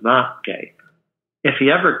he was not gay. If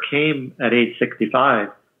he ever came at age 65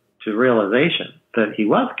 to realization that he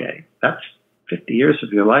was gay, that's 50 years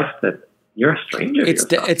of your life that you're a stranger. It's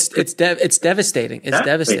devastating. It's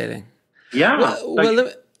devastating. Yeah.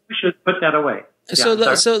 We should put that away. So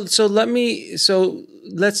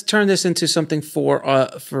let's turn this into something for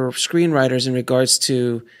screenwriters in regards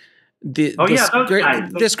to the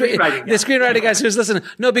screenwriting guys who's listening.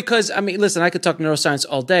 No, because listen, I could talk neuroscience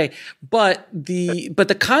all day, but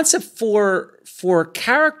the concept for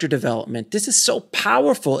character development, this is so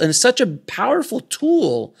powerful and it's such a powerful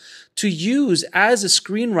tool to use as a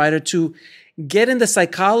screenwriter to get into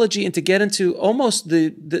psychology and to get into almost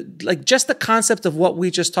just the concept of what we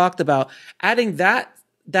just talked about, adding that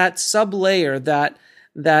sub-layer, that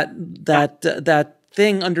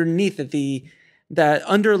thing underneath it, that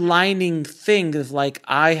underlining thing of like,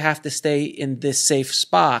 I have to stay in this safe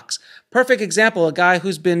box. Perfect example, a guy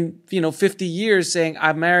who's been, 50 years saying,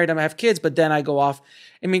 I'm married, I have kids, but then I go off.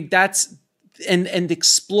 That's, and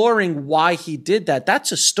exploring why he did that.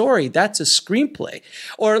 That's a story. That's a screenplay.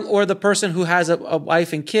 Or the person who has a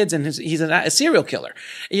wife and kids and he's a serial killer,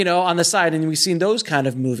 on the side. And we've seen those kind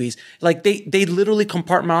of movies. Like they literally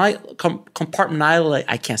compartmentalize.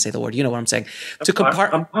 I can't say the word. You know what I'm saying? To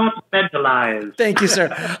compartmentalize. Thank you, sir.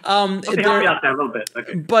 Let me help you out there a little bit.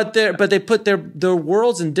 Okay. But they put their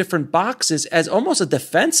worlds in different boxes as almost a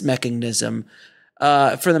defense mechanism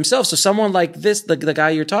for themselves. So someone like this, the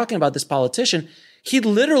guy you're talking about, this politician, he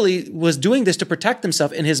literally was doing this to protect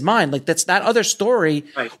himself in his mind. Like that's that other story,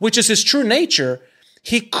 right, which is his true nature.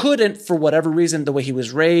 He couldn't, for whatever reason, the way he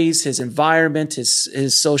was raised, his environment,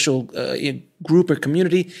 his social group or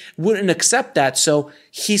community wouldn't accept that. So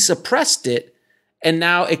he suppressed it. And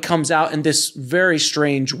now it comes out in this very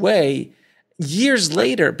strange way years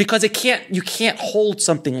later, because you can't hold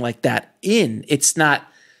something like that in. It's not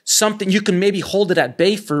something you can maybe hold it at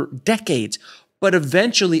bay for decades, but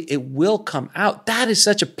eventually it will come out. That is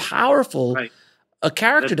such a powerful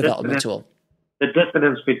character development tool. The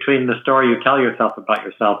dissonance between the story you tell yourself about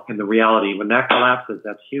yourself and the reality, when that collapses,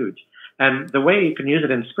 that's huge. And the way you can use it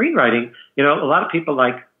in screenwriting, a lot of people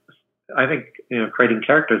creating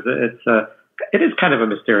characters, it is kind of a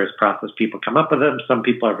mysterious process. People come up with them. Some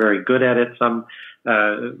people are very good at it. Some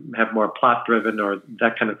have more plot driven or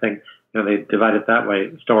that kind of thing. They divide it that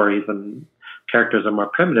way. Stories and characters are more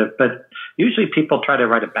primitive, but usually people try to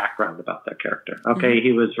write a background about that character. Okay,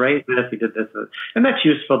 he was raised this, he did this, and that's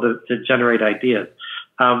useful to generate ideas.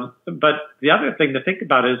 But the other thing to think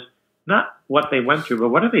about is not what they went through, but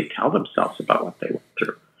what do they tell themselves about what they went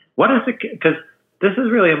through? What is it? Because this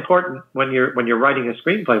is really important when you're writing a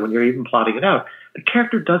screenplay, when you're even plotting it out. The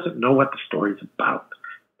character doesn't know what the story's about.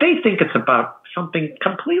 They think it's about something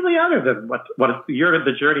completely other than what you're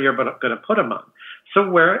the journey you're going to put them on. So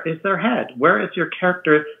where is their head? Where is your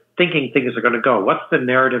character thinking things are going to go? What's the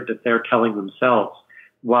narrative that they're telling themselves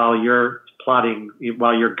while you're plotting,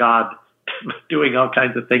 while you're God doing all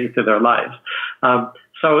kinds of things to their lives?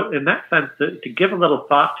 So in that sense, to give a little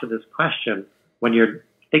thought to this question when you're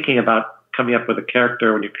thinking about coming up with a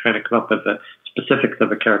character, when you're trying to come up with the specifics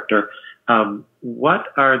of a character, what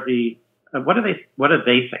do they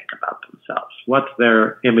think about themselves? What's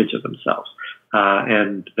their image of themselves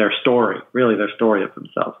and their story, really their story of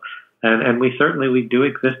themselves? And we certainly do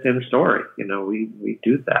exist in story. We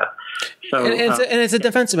do that. So and it's a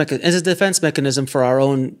defense mechanism. It's a defense mechanism for our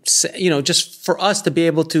own, just for us to be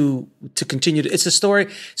able to continue. It's a story.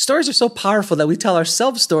 Stories are so powerful that we tell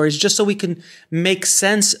ourselves stories just so we can make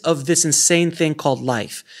sense of this insane thing called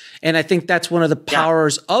life. And I think that's one of the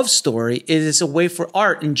powers of story. It is a way for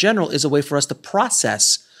art in general is a way for us to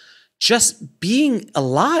process just being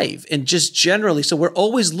alive and just generally. So we're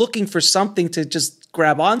always looking for something to just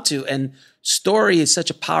grab onto, and story is such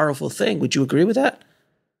a powerful thing. Would you agree with that?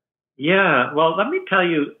 Yeah. Well, let me tell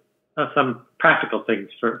you some practical things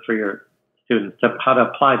for your students, how to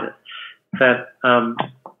apply this. That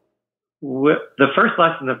the first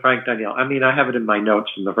lesson of Frank Daniel, I have it in my notes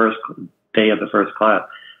from the first day of the first class,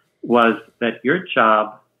 was that your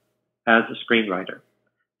job as a screenwriter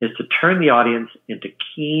is to turn the audience into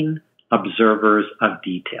keen observers of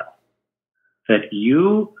detail. That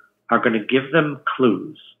you are going to give them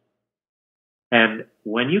clues. And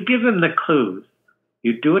when you give them the clues,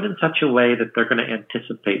 you do it in such a way that they're going to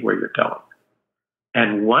anticipate where you're going.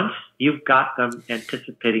 And once you've got them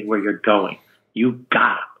anticipating where you're going, you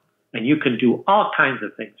got them. And you can do all kinds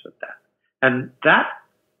of things with that. And that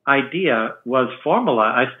idea was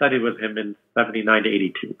formalized. I studied with him in 79 to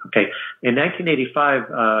 82. Okay. In 1985,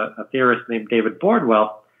 a theorist named David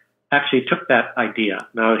Bordwell actually took that idea.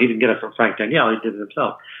 Now, he didn't get it from Frank Daniel. He did it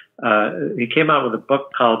himself. He came out with a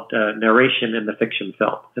book called Narration in the Fiction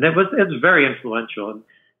Film. And it's very influential in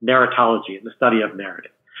narratology, in the study of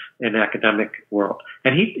narrative in the academic world.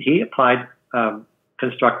 And he applied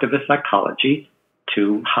constructivist psychology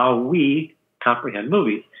to how we comprehend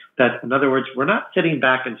movies. That, in other words, we're not sitting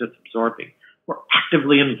back and just absorbing. We're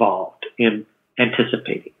actively involved in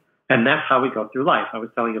anticipating. And that's how we go through life. I was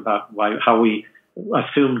telling you about how we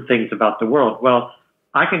assume things about the world. Well,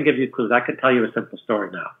 I can give you clues. I can tell you a simple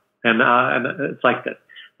story now. And it's like this.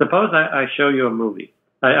 Suppose I show you a movie.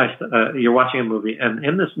 You're watching a movie, and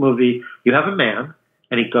in this movie, you have a man,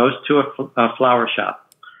 and he goes to a flower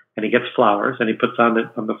shop, and he gets flowers, and he puts on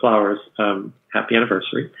the flowers, happy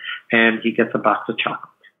anniversary, and he gets a box of chocolate.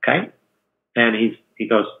 Okay? And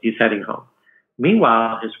he's heading home.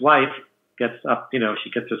 Meanwhile, his wife gets up, she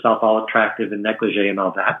gets herself all attractive in negligee and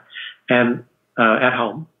all that, and at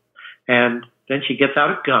home. And then she gets out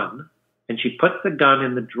a gun, and she puts the gun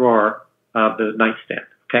in the drawer of the nightstand.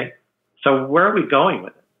 Okay? So where are we going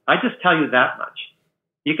with it? I just tell you that much.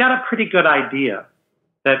 You got a pretty good idea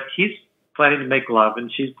that he's planning to make love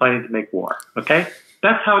and she's planning to make war. Okay?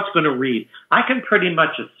 That's how it's going to read. I can pretty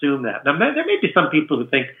much assume that. Now, there may be some people who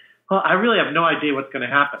think, well, I really have no idea what's going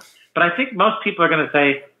to happen. But I think most people are going to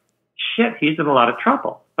say, shit, he's in a lot of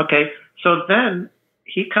trouble. Okay? So then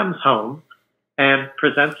he comes home and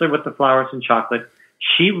presents her with the flowers and chocolate.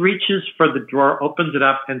 She reaches for the drawer, opens it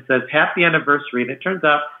up, and says, happy anniversary. And it turns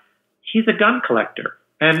out he's a gun collector.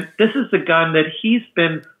 And this is the gun that he's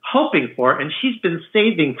been hoping for, and she's been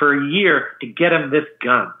saving for a year to get him this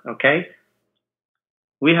gun. Okay?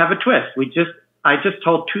 We have a twist. I just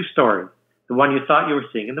told two stories. The one you thought you were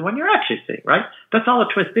seeing and the one you're actually seeing, right? That's all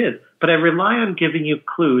a twist is. But I rely on giving you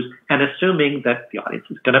clues and assuming that the audience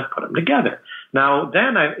is going to put them together. Now,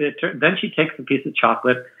 then she takes a piece of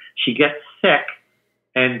chocolate. She gets sick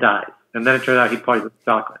and dies. And then it turns out he poisoned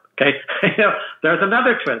the chocolate. Okay? There's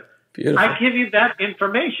another twist. Beautiful. I give you that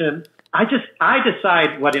information. I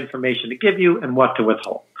decide what information to give you and what to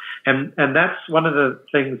withhold. And that's one of the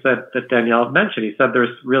things that Danielle mentioned. He said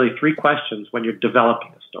there's really three questions when you're developing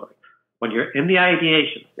a story. When you're in the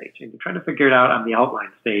ideation stage and you're trying to figure it out on the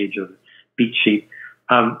outline stage of the beat sheet,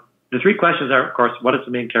 the three questions are, of course, what does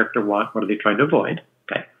the main character want? What are they trying to avoid?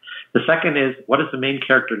 Okay. The second is, what does the main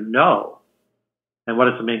character know? And what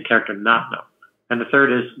does the main character not know? And the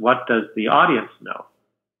third is, what does the audience know?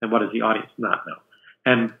 And what does the audience not know?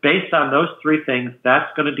 And based on those three things,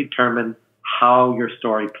 that's going to determine how your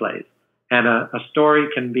story plays. And a story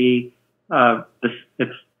can be,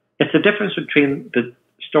 it's a difference between the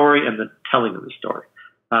story and the telling of the story,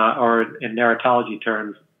 or in narratology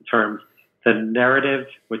terms, the narrative,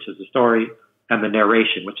 which is the story, and the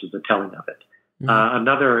narration, which is the telling of it.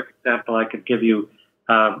 Another example I could give you,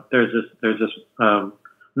 there's this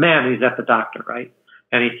man, he's at the doctor, right?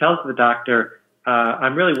 And he tells the doctor,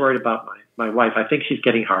 I'm really worried about my wife. I think she's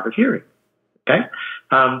getting hard of hearing. Okay?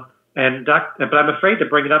 But I'm afraid to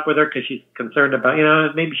bring it up with her because she's concerned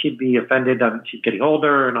about, maybe she'd be offended. She's getting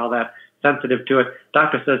older and all that, sensitive to it.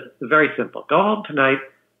 Doctor says, very simple. Go home tonight,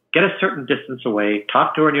 get a certain distance away,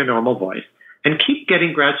 talk to her in your normal voice, and keep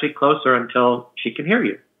getting gradually closer until she can hear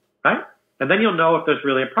you, right? And then you'll know if there's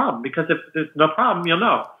really a problem, because if there's no problem, you'll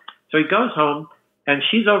know. So he goes home, and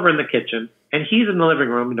she's over in the kitchen, and he's in the living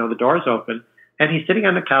room, the door's open, and he's sitting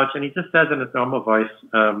on the couch, and he just says in his normal voice,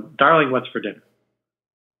 darling, what's for dinner?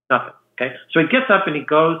 Nothing, okay? So he gets up, and he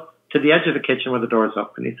goes to the edge of the kitchen where the door's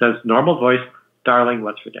open. He says, normal voice, darling,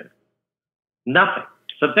 what's for dinner? Nothing.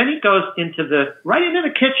 So then he goes right into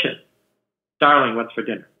the kitchen, darling, what's for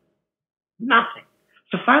dinner? Nothing.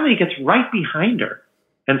 So finally he gets right behind her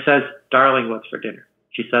and says, darling, what's for dinner?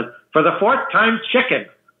 She says, for the fourth time, chicken.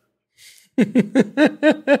 So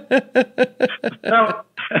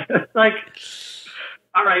it's like,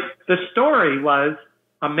 all right, the story was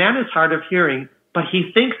a man is hard of hearing, but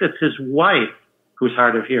he thinks it's his wife who's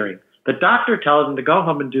hard of hearing. The doctor tells him to go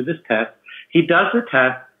home and do this test. He does the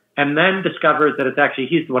test and then discovers that it's actually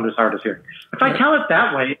he's the one who's hard of hearing. If I tell it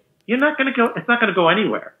that way, it's not going to go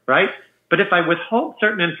anywhere, right? But if I withhold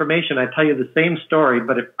certain information, I tell you the same story,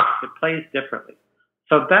 but it plays differently.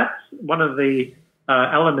 So that's one of the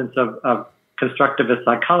elements of constructivist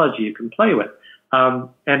psychology you can play with, and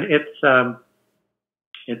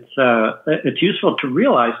it's useful to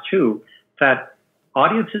realize too that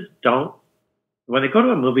audiences don't, when they go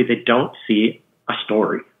to a movie, they don't see a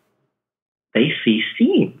story; they see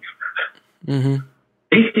scenes. Mm-hmm.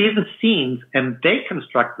 They see the scenes and they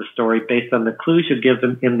construct the story based on the clues you give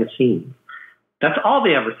them in the scenes. That's all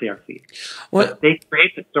they ever see are scenes. They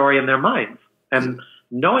create the story in their minds. And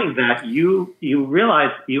knowing that, you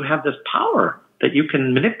realize you have this power that you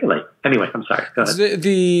can manipulate. Anyway, I'm sorry. Go ahead.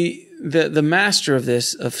 The master of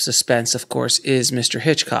this, of suspense, of course, is Mr.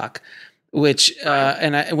 Hitchcock, which,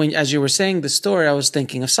 as you were saying the story, I was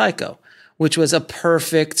thinking of Psycho, which was a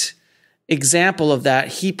perfect example of that.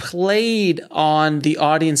 He played on the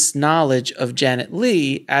audience knowledge of Janet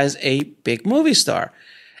Leigh as a big movie star.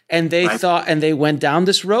 And they thought, and they went down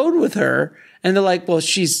this road with her, and they're like, well,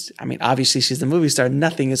 obviously she's the movie star.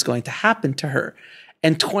 Nothing is going to happen to her.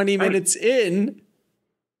 And 20 minutes in,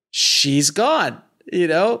 she's gone.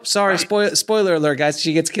 Sorry, spoiler alert, guys.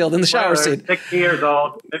 She gets killed in the shower scene. 60 years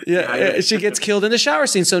old. Yeah, she gets killed in the shower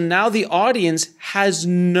scene. So now the audience has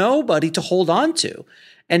nobody to hold on to.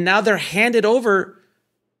 And now they're handed over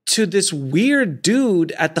to this weird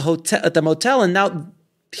dude at the motel, and now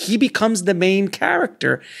he becomes the main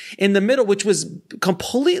character in the middle, which was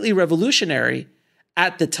completely revolutionary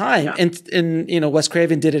at the time. Yeah. And Wes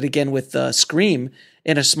Craven did it again with Scream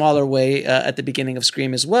in a smaller way at the beginning of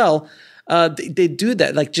Scream as well. They do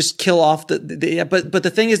that, like just kill off but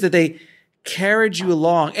the thing is that they carried you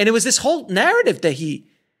along, and it was this whole narrative that he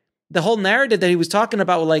was talking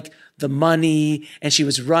about, like the money, and she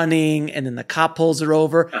was running, and then the cop pulls her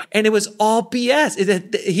over, and it was all BS.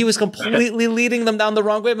 He was completely leading them down the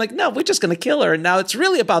wrong way. I'm like, no, we're just going to kill her. And now it's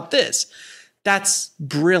really about this. That's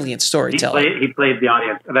brilliant storytelling. He played the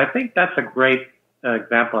audience. And I think that's a great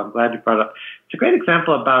example. I'm glad you brought it up. It's a great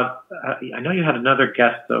example about, I know you had another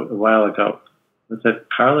guest a while ago. Was it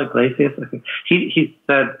Carl Iglesias? I think he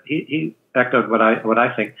said, he echoed what I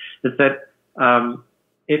think, is that,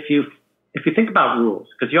 if you think about rules,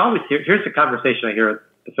 because you always here's the conversation I hear at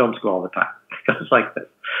the film school all the time. It's like this.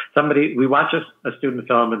 We watch a student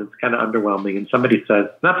film and it's kind of underwhelming, and somebody says,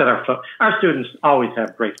 not that our students always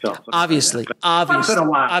have great films. Obviously, Paul.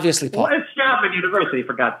 Well, it's Chapman University,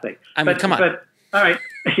 for God's sake. Come on. But, all right.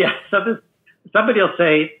 Yeah. So somebody will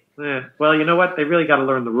say, well, you know what? They really got to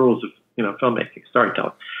learn the rules of, filmmaking,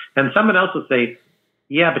 storytelling. And someone else will say,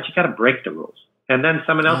 yeah, but you got to break the rules. And then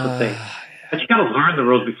someone else will say, but you got to learn the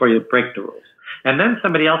rules before you break the rules. And then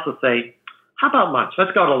somebody else will say, how about lunch?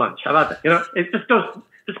 Let's go to lunch. How about that? It just goes,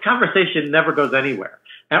 this conversation never goes anywhere.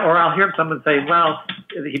 Or I'll hear someone say, well,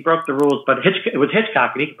 he broke the rules, but it was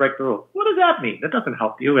Hitchcock and he could break the rules. What does that mean? That doesn't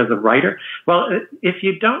help you as a writer. Well, if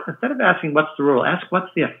you don't, instead of asking what's the rule, ask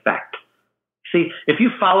what's the effect. See, if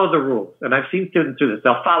you follow the rules, and I've seen students do this,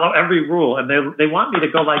 they'll follow every rule, and they want me to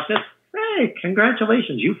go like this. Hey,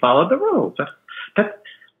 congratulations, you followed the rules.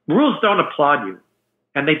 Rules don't applaud you,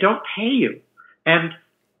 and they don't pay you, and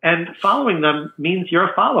following them means you're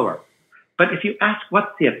a follower. But if you ask,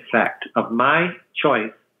 what's the effect of my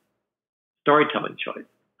choice storytelling choice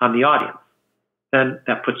on the audience, then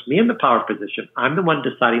that puts me in the power position. I'm the one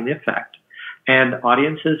deciding the effect. And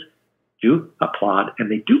audiences do applaud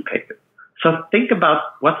and they do pay it. So think about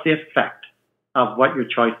what's the effect of what your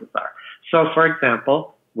choices are. So, for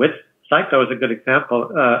example, with Psycho is a good example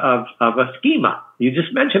of a schema. You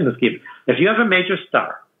just mentioned the schema. If you have a major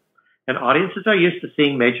star, and audiences are used to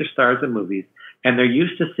seeing major stars in movies, and they're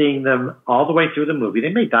used to seeing them all the way through the movie. They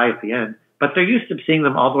may die at the end, but they're used to seeing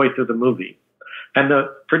them all the way through the movie. And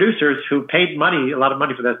the producers who paid money, a lot of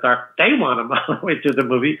money for that star, they want them all the way through the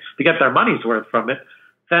movie to get their money's worth from it.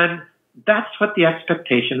 Then that's what the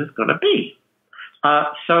expectation is going to be.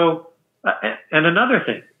 And another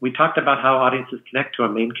thing, we talked about how audiences connect to a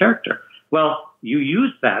main character. Well, you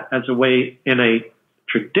use that as a way in a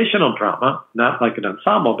traditional drama, not like an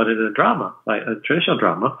ensemble, but in a drama, like a traditional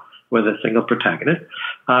drama with a single protagonist,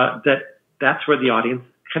 that's where the audience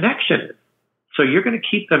connection is. So you're going to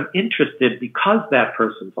keep them interested because that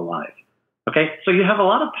person's alive. Okay, so you have a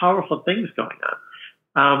lot of powerful things going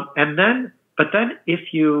on. But then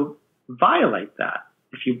if you violate that,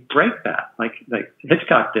 if you break that, like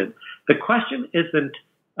Hitchcock did, the question isn't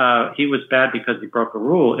he was bad because he broke a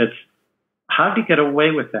rule. It's how did he get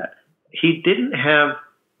away with that? He didn't have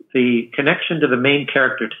the connection to the main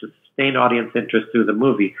character to sustain audience interest through the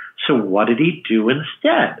movie. So what did he do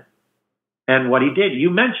instead? And what he did, you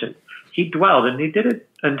mentioned, he dwelled, and he did it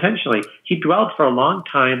intentionally. He dwelled for a long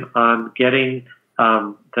time on getting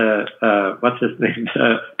what's his name,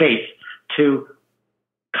 Bates, to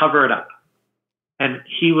cover it up. And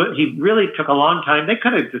he really took a long time. They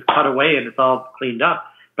could have just cut away and it's all cleaned up.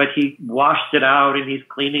 But he washed it out, and he's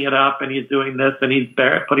cleaning it up, and he's doing this, and he's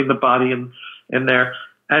putting the body in there.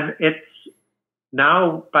 And it's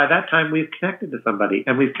now, by that time, we've connected to somebody,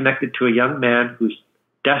 and we've connected to a young man who's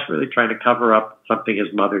desperately trying to cover up something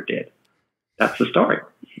his mother did. That's the story.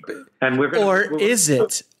 And is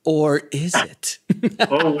it? Or is it?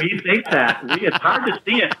 Oh, we think that. It's hard to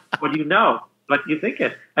see it when you know, but you think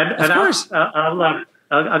it. And of course.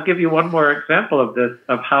 I'll give you one more example of this,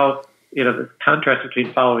 of how, the contrast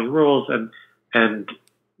between following rules and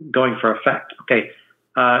going for effect. Okay,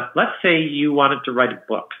 let's say you wanted to write a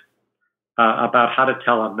book about how to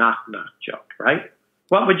tell a knock-knock joke, right?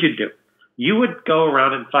 What would you do? You would go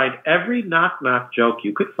around and find every knock-knock joke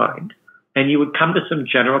you could find, and you would come to some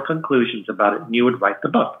general conclusions about it, and you would write the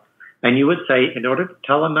book. And you would say, in order to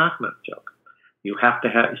tell a knock-knock joke, you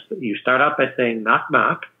start out by saying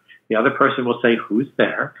knock-knock. The other person will say, who's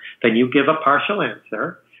there? Then you give a partial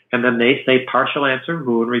answer, and then they say partial answer,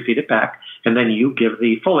 who, and repeat it back, and then you give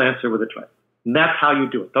the full answer with a twist. And that's how you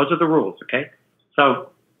do it. Those are the rules, okay? So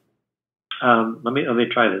let me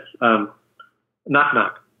try this.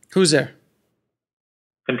 Knock-knock. Who's there?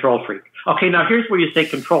 Control freak. Okay, now here's where you say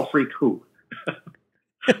control freak who.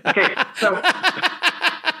 Okay, so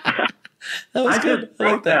that was good. I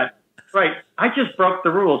like that. Right. I just broke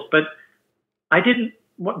the rules, but the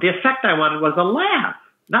effect I wanted was a laugh,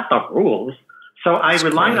 not the rules. So I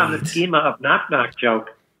relied on the schema of knock-knock joke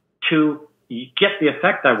to get the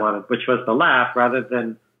effect I wanted, which was the laugh, rather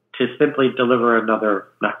than to simply deliver another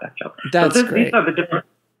knock-knock joke. That's great. These are the different.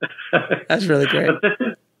 That's really great.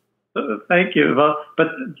 Thank you. Well,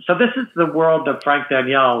 so this is the world that Frank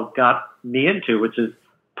Daniel got me into, which is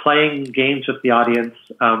playing games with the audience,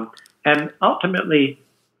 and ultimately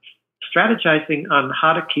strategizing on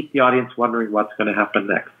how to keep the audience wondering what's going to happen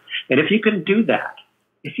next. And if you can do that,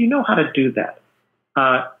 if you know how to do that,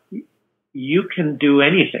 you can do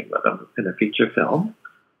anything with them in a feature film,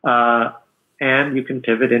 and you can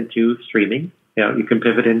pivot into streaming. You can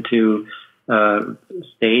pivot into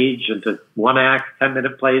stage, into one act,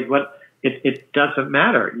 10-minute plays. It doesn't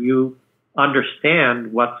matter. You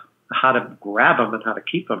understand how to grab them and how to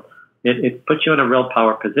keep them. It puts you in a real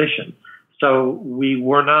power position. So we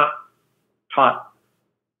were not taught,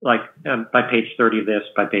 like, by page 30 this,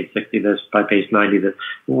 by page 60 this, by page 90 this.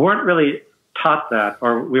 We weren't really taught that,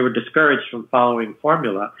 or we were discouraged from following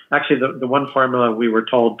formula. Actually, the one formula we were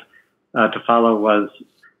told to follow was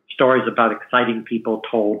stories about exciting people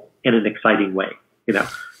told in an exciting way.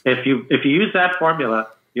 If you use that formula,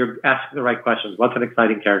 you're asking the right questions. What's an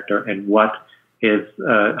exciting character, and what is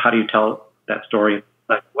how do you tell that story in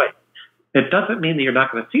a exciting way? It doesn't mean that you're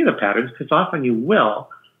not going to see the patterns, because often you will.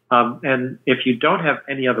 And if you don't have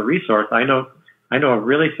any other resource, I know a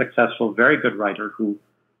really successful, very good writer who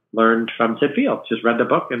learned from Sid Fields. Just read the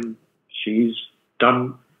book, and she's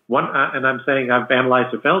done one. And I'm saying I've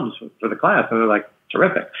analyzed the films for the class, and they're like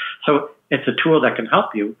terrific. So it's a tool that can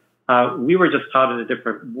help you. We were just taught in a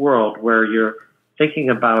different world where you're thinking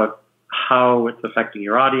about how it's affecting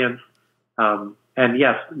your audience. And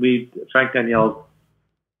yes, Frank Daniel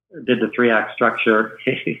did the 3-act structure.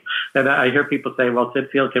 And I hear people say, well, Sid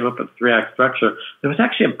Field came up with the 3-act structure. There was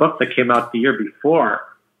actually a book that came out the year before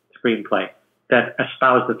Screenplay that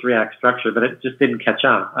espoused the 3-act structure, but it just didn't catch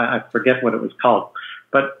on. I forget what it was called.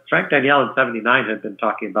 But Frank Daniel in 79 had been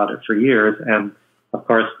talking about it for years, and of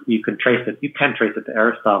course you can trace it. You can trace it to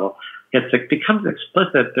Aristotle. It becomes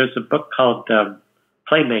explicit. There's a book called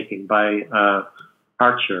Playmaking by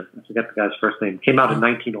Archer. I forget the guy's first name. Came out in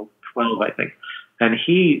 1912, I think. And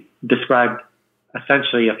he described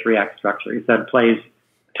essentially a 3-act structure. He said plays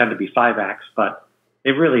tend to be 5 acts, but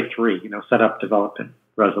they're really 3, set up, development,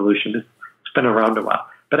 resolution. It's been around a while.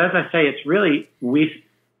 But as I say, it's really,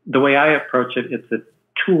 the way I approach it, it's a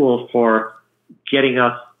tool for getting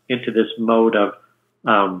us into this mode of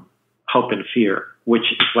hope and fear, which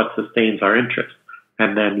is what sustains our interest.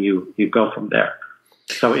 And then you go from there.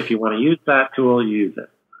 So if you want to use that tool, you use it.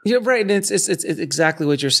 Yeah, right. And it's exactly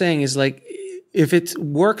what you're saying is like, if it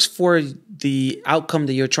works for the outcome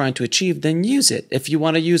that you're trying to achieve, then use it. If you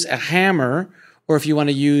want to use a hammer, or if you want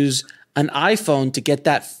to use an iPhone to get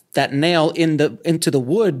that nail into the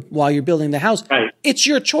wood while you're building the house, right, it's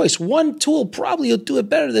your choice. One tool probably will do it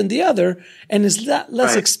better than the other and is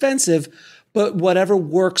less expensive. But whatever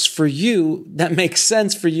works for you, that makes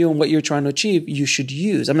sense for you and what you're trying to achieve, you should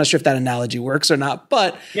use. I'm not sure if that analogy works or not,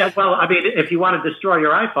 but yeah. Well, I mean, if you want to destroy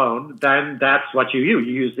your iPhone, then that's what you use.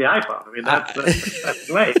 You use the iPhone. I mean, that's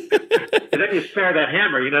the way. And then you spare that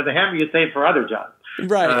hammer. The hammer you save for other jobs.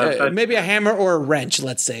 Right. Maybe a hammer or a wrench.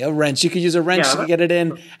 Let's say a wrench. You could use a wrench to get it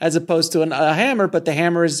in, as opposed to a hammer. But the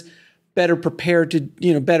hammer is better prepared to,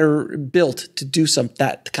 better built to do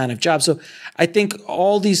that kind of job. So I think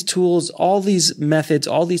all these tools, all these methods,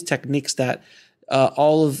 all these techniques that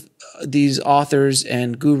all of these authors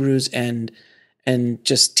and gurus and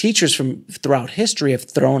just teachers from throughout history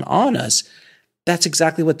have thrown on us, that's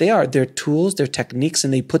exactly what they are. They're tools, they're techniques,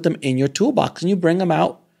 and they put them in your toolbox and you bring them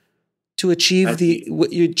out to achieve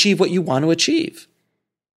what you want to achieve.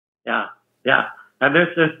 Yeah. Yeah. And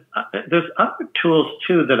there's other tools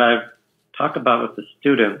too that I've talk about with the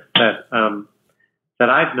students that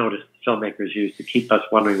I've noticed filmmakers use to keep us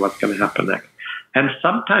wondering what's going to happen next. And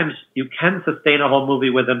sometimes you can sustain a whole movie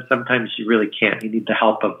with them. Sometimes you really can't. You need the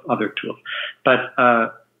help of other tools. But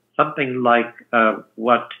something like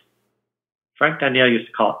what Frank Daniel used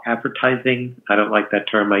to call advertising. I don't like that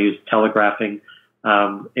term. I use telegraphing.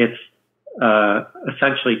 It's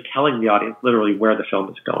essentially telling the audience literally where the film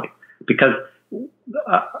is going. Because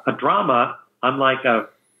a drama, unlike a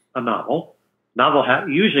novel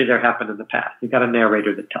usually there happened in the past. You've got a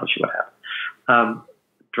narrator that tells you what happened.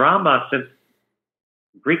 Drama, since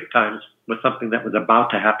Greek times, was something that was about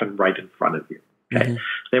to happen right in front of you. Okay,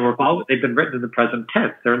 they've been written in the present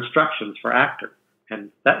tense. They're instructions for actors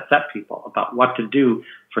and set people about what to do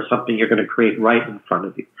for something you're going to create right in front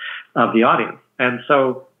of you, of the audience. And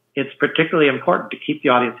so it's particularly important to keep the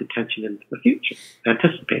audience attention into the future,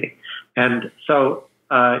 anticipating. And so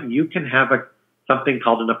you can have something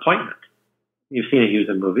called an appointment. You've seen it used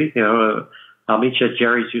in movies, I'll meet you at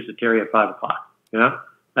Jerry's Juiceteria at 5:00,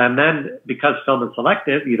 And then because film is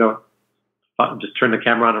selective, you don't just turn the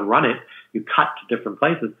camera on and run it. You cut to different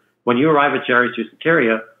places. When you arrive at Jerry's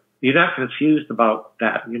Juiceteria, you're not confused about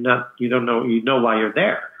that. You know why you're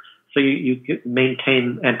there. So you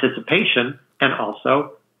maintain anticipation and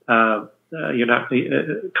also you're not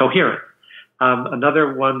coherent.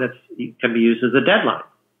 Another one that can be used as a deadline.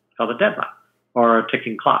 It's called a deadline. Or a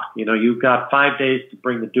ticking clock. You've got 5 days to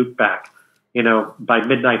bring the Duke back, by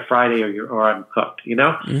midnight Friday or I'm cooked, you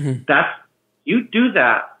do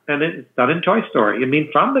that. And it's done in Toy Story. I mean,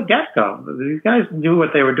 from the get-go, these guys knew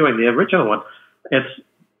what they were doing. The original one, it's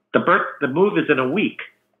the move is in a week,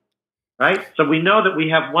 right? So we know that we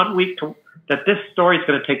have 1 week that this story is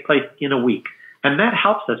going to take place in a week. And that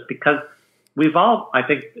helps us because we've all, I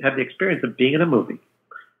think, had the experience of being in a movie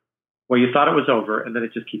where you thought it was over and then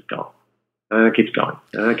it just keeps going. And it keeps going.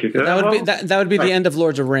 That would be the end of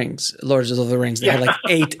Lords of the Rings. They had like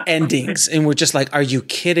 8 endings, and we're just like, "Are you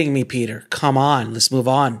kidding me, Peter? Come on, let's move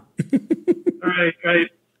on."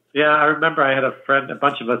 Right. Yeah, I remember I had a friend. A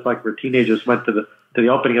bunch of us, like we're teenagers, went to the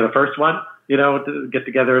opening of the first one. To get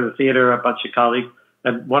together in the theater, a bunch of colleagues,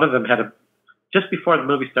 and one of them had just before the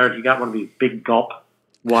movie started, he got one of these big gulp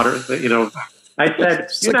waters. I said,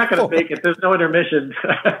 "You're not going to make it. There's no intermission."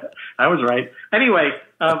 I was right. Anyway,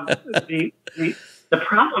 the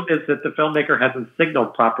problem is that the filmmaker hasn't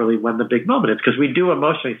signaled properly when the big moment is, because we do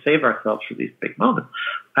emotionally save ourselves for these big moments.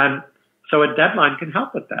 And so a deadline can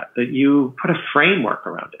help with that you put a framework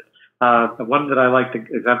around it. The one that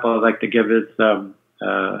example I like to give is,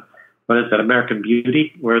 what is that, American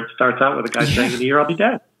Beauty, where it starts out with a guy saying, "In a year I'll be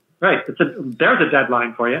dead." right. There's a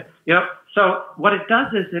deadline for you. You know, so what it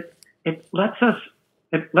does is it lets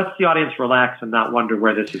the audience relax and not wonder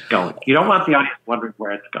where this is going. You don't want the audience wondering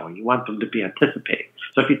where it's going. You want them to be anticipating.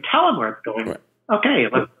 So if you tell them where it's going, okay,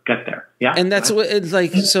 let's get there. Yeah. And that's what it's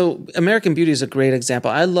like. So American Beauty is a great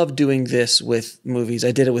example. I love doing this with movies.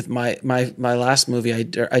 I did it with my last movie I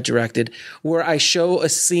directed, where I show a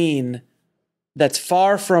scene that's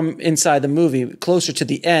far from inside the movie, closer to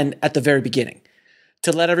the end at the very beginning,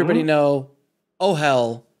 to let everybody know, oh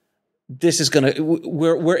hell, this is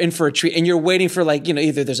we're in for a treat. And you're waiting for, like, you know,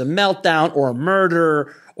 either there's a meltdown or a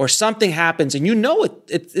murder or something happens, and you know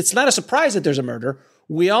it's not a surprise that there's a murder.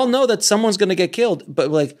 We all know that someone's going to get killed,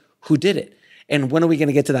 but like, who did it? And when are we going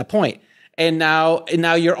to get to that point? And now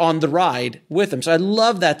you're on the ride with them. So I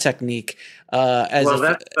love that technique. We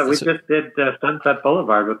just did Sunset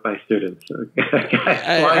Boulevard with my students.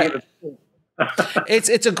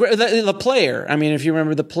 It's a great, the player. I mean, if you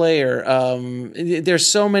remember the player,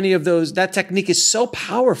 there's so many of those. That technique is so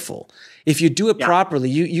powerful. If you do it properly,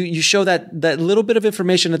 you show that little bit of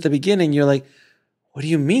information at the beginning. You're like, what do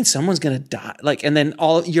you mean someone's going to die? Like, and then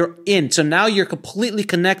you're in. So now you're completely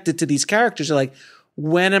connected to these characters. You're like,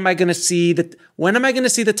 when am I going to see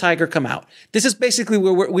the tiger come out? This is basically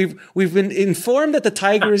where we've been informed that the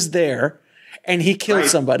tiger is there and he killed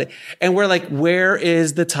somebody. And we're like, where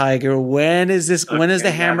is the tiger? When is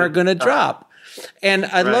the hammer going to drop? And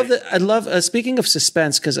I love that. I love, speaking of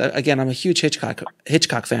suspense, because again, I'm a huge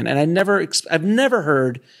Hitchcock fan, and I've never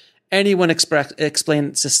heard anyone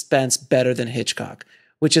explain suspense better than Hitchcock,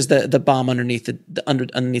 which is the bomb underneath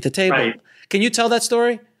the table. Right. Can you tell that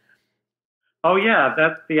story? Oh yeah,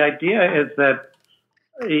 that's the idea, is that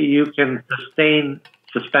you can sustain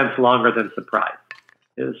suspense longer than surprise.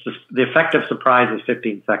 The effect of surprise is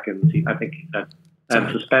 15 seconds, I think,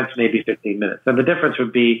 and suspense maybe 15 minutes. And the difference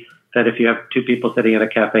would be that if you have two people sitting in a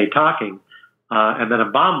cafe talking, and then a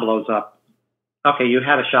bomb blows up, okay, you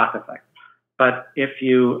had a shock effect. But if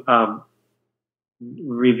you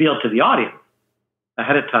reveal to the audience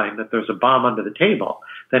ahead of time that there's a bomb under the table,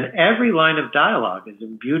 then every line of dialogue is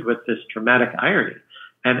imbued with this dramatic irony.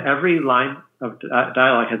 And every line of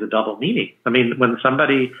dialogue has a double meaning. I mean, when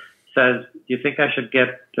somebody says, do you think I should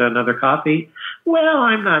get another coffee? Well,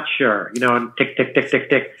 I'm not sure. You know, and tick, tick, tick, tick,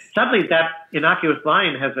 tick. Suddenly that innocuous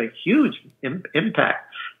line has a huge impact.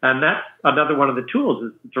 And that's another one of the tools,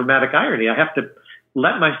 is dramatic irony. I have to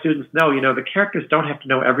let my students know, you know, the characters don't have to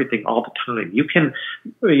know everything all the time. You can,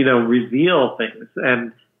 you know, reveal things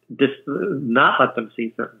and just not let them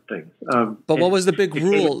see certain things. But what was the big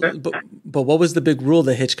rule? But what was the big rule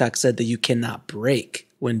that Hitchcock said that you cannot break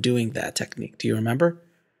when doing that technique? Do you remember?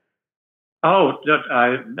 Oh,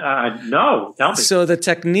 no. Tell me. So the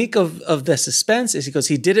technique of the suspense is,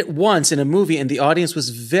 he did it once in a movie and the audience was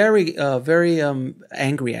very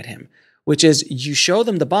angry at him, which is, you show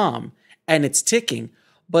them the bomb and it's ticking,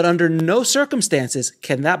 but under no circumstances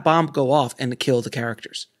can that bomb go off and kill the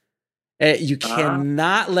characters. You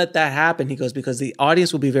cannot let that happen, he goes, because the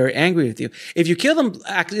audience will be very angry with you. If you kill them,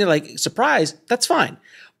 like, surprise, that's fine.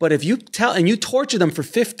 But if you you torture them for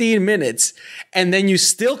 15 minutes and then you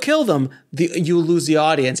still kill them, you lose the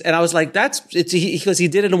audience. And I was like, because he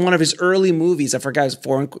did it in one of his early movies. I forgot, it was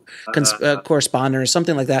Foreign Correspondent or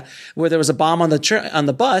something like that, where there was a bomb on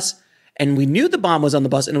the bus. And we knew the bomb was on the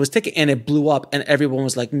bus and it was ticking and it blew up. And everyone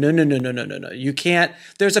was like, no. You can't.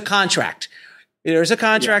 There's a contract. There's a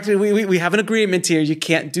contract. Yeah. We have an agreement here. You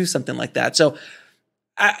can't do something like that. So,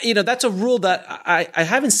 that's a rule that I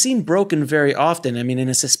haven't seen broken very often. I mean, in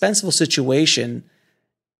a suspenseful situation,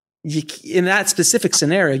 in that specific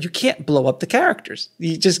scenario, you can't blow up the characters.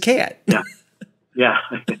 You just can't. Yeah. Yeah,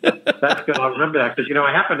 that's good. I'll remember that, because,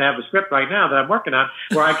 I happen to have a script right now that I'm working on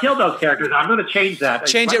where I kill those characters. I'm going to change that.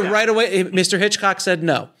 Change it right away. Mr. Hitchcock said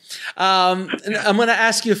no. I'm going to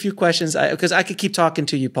ask you a few questions, because I could keep talking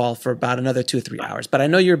to you, Paul, for about another 2 or 3 hours. But I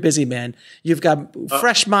know you're a busy man. You've got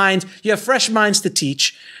fresh minds. You have fresh minds to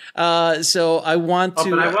teach. So I want to.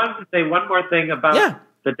 But I wanted to say one more thing about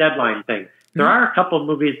the deadline thing. There are a couple of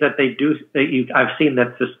movies that I've seen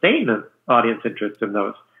that sustain the audience interest in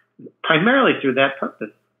those, primarily through that purpose,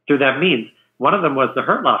 through that means. One of them was The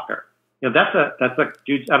Hurt Locker. That's a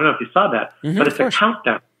huge, I don't know if you saw that, but it's a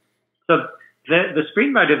countdown. So the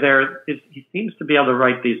screenwriter there, he seems to be able to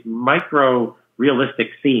write these micro realistic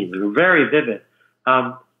scenes, very vivid.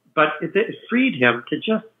 But it freed him to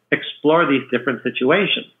just explore these different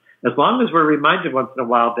situations. As long as we're reminded once in a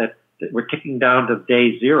while that we're ticking down to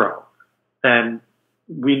day 0, then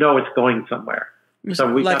we know it's going somewhere.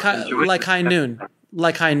 So we like High Noon.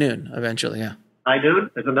 Like High Noon, eventually, yeah. High Noon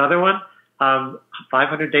is another one.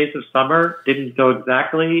 500 Days of Summer didn't go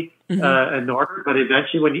exactly in order, but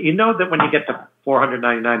eventually, when you know that when you get to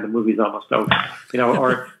 499, the movie's almost over.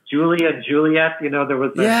 Or Julia and Juliet. There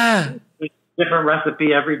was a different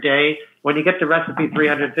recipe every day. When you get to recipe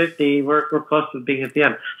 350, we're close to being at the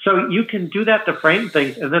end. So you can do that to frame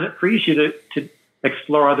things, and then it frees you to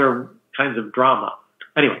explore other kinds of drama.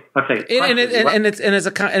 Anyway, okay.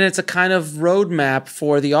 It's a kind of roadmap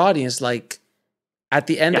for the audience. Like at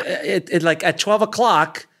the end, like at 12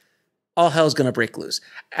 o'clock, all hell's going to break loose.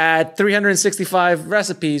 At 365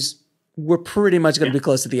 recipes, we're pretty much going to be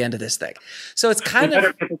close to the end of this thing. So it's kind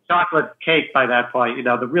of get the chocolate cake by that point,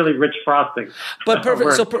 the really rich frosting. But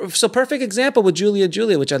perfect. So perfect example with Julia,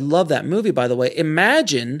 which I love that movie, by the way.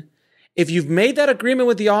 Imagine if you've made that agreement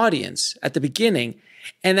with the audience at the beginning,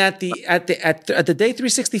 and at the day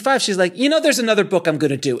 365, she's like, there's another book I'm going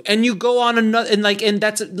to do, and you go on another, and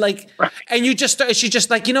that's like, right. And you just start. She's just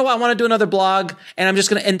like, I want to do another blog, and I'm just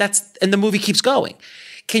gonna, and the movie keeps going.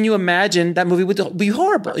 Can you imagine that movie would be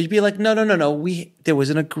horrible? You'd be like, no. There was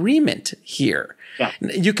an agreement here. Yeah.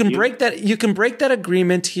 You can break that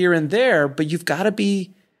agreement here and there, but you've got to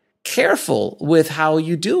be careful with how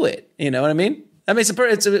you do it. You know what I mean? I mean,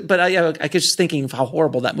 I was just thinking of how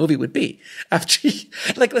horrible that movie would be. After,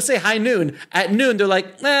 like, let's say high noon. At noon, they're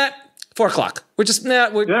like, 4 o'clock. We're just, they're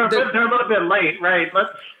a little bit late, right?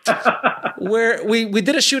 We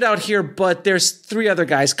did a shootout here, but there's 3 other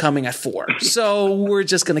guys coming at 4, so we're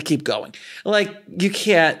just gonna keep going. Like, you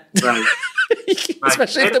can't, right?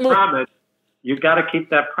 Especially if the movie. Promise. You've got to keep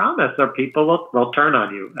that promise, or people will turn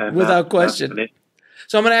on you. And without question.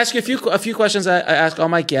 So I'm going to ask you a few questions I ask all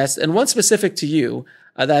my guests, and one specific to you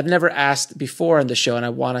that I've never asked before on the show, and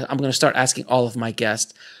I'm going to start asking all of my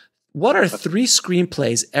guests. What are 3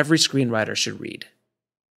 screenplays every screenwriter should read?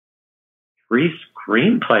 3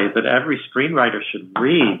 screenplays that every screenwriter should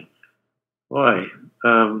read. Boy,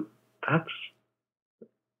 that's,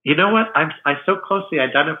 you know what? I so closely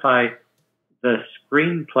identify the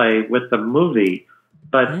screenplay with the movie,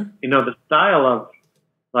 but the style of,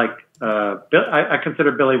 like, I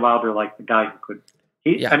consider Billy Wilder like the guy who could.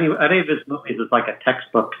 Any of his movies is like a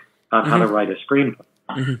textbook on how to write a screenplay.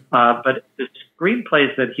 But the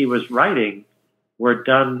screenplays that he was writing were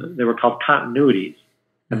done. They were called continuities,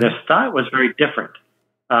 and their style was very different.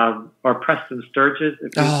 Or Preston Sturges.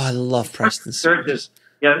 I love Preston Sturges.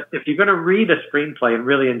 Yeah, if you're going to read a screenplay and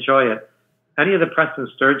really enjoy it, any of the Preston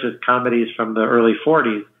Sturges comedies from the early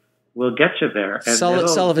 '40s will get you there. And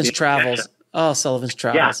Sullivan's Travels. Oh, Sullivan's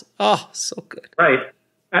Travels. Yeah. Oh, so good. Right.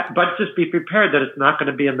 But just be prepared that it's not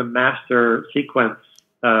going to be in the master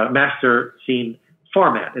scene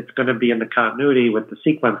format. It's going to be in the continuity with the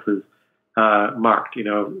sequences marked,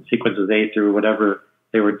 sequences A through whatever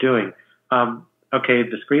they were doing. Okay,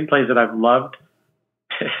 the screenplays that I've loved,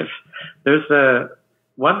 there's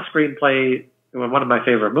one screenplay, one of my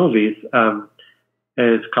favorite movies,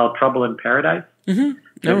 is called Trouble in Paradise. I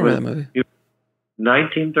remember that movie.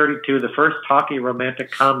 1932, the first talky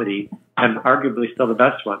romantic comedy, and arguably still the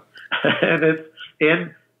best one. And it's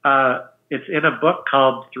in a book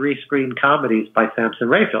called 3 Screen Comedies by Samson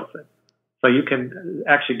Raphaelson. So you can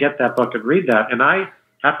actually get that book and read that. And I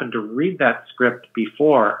happened to read that script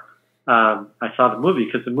before I saw the movie,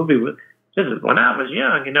 because the movie was, this is when I was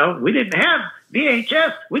young, we didn't have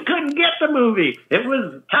VHS. We couldn't get the movie. It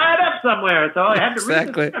was tied up somewhere, so I had to read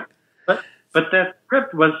the script. But that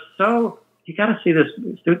script was so... You got to see this.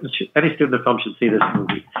 Any student of film should see this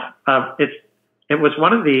movie. It was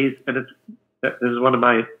one of these, and this is one of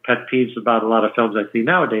my pet peeves about a lot of films I see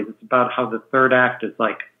nowadays. It's about how the third act is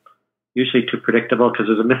like usually too predictable, because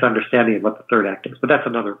there's a misunderstanding of what the third act is. But that's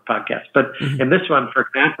another podcast. But in this one, for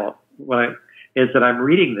example, is that I'm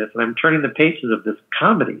reading this and I'm turning the pages of this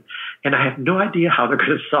comedy, and I have no idea how they're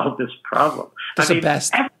going to solve this problem. That's the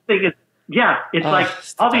best. Everything is. Yeah, it's like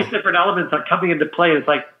all these different elements are coming into play. It's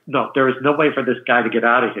like, no, there is no way for this guy to get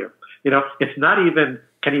out of here. It's not even,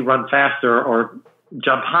 can he run faster or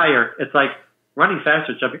jump higher? It's like, running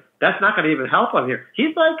faster, jumping, that's not going to even help him here.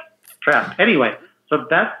 He's like trapped. Anyway, so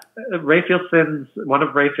that's one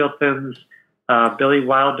of Raphaelson's, Billy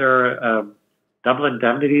Wilder, Double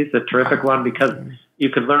Indemnity is a terrific one, because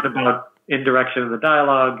you can learn about indirection in the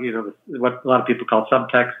dialogue, what a lot of people call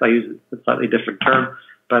subtext. I use a slightly different term.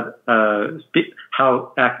 But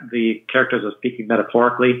how the characters are speaking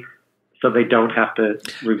metaphorically, so they don't have to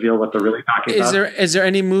reveal what they're really talking about. Is there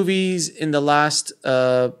any movies in the last,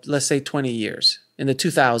 let's say, 20 years, in the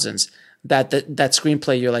 2000s, that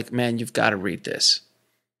screenplay you're like, man, you've got to read this?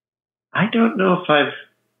 I don't know if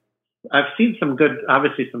I've seen some good,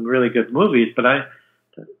 obviously some really good movies, but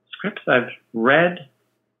the scripts I've read,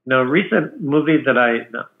 recent movie that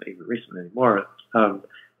not even recent anymore,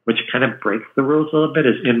 which kind of breaks the rules a little bit,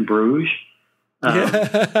 is In Bruges.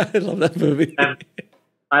 Yeah, I love that movie. And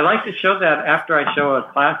I like to show that after I show a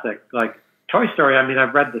classic like Toy Story. I mean,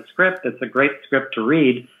 I've read the script. It's a great script to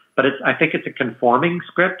read, but I think it's a conforming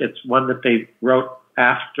script. It's one that they wrote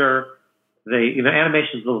after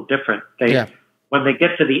animation is a little different. When they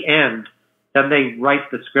get to the end, then they write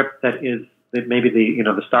the script that maybe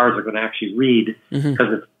the stars are going to actually read because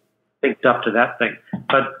it's synced up to that thing.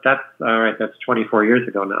 But that's all right. That's 24 years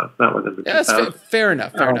ago now. It's not within the. Yeah, that's fair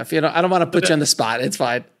enough. Fair enough. I don't want to put you on the spot. It's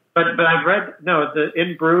fine. But I've read the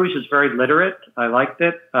In Bruges is very literate. I liked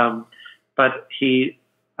it. But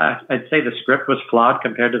I'd say the script was flawed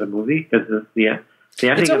compared to the movie because the ending.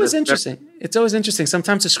 It's always interesting. It's always interesting.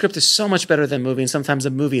 Sometimes the script is so much better than the movie, and sometimes the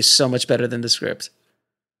movie is so much better than the script.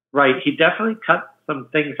 Right. He definitely cut some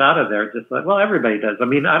things out of there. Just like, well, everybody does. I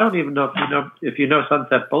mean, I don't even know if you know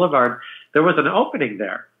Sunset Boulevard. There was an opening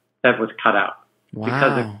there that was cut out. Wow.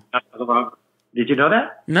 Because it got the wrong. Did you know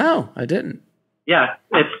that? No, I didn't. Yeah.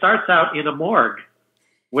 It starts out in a morgue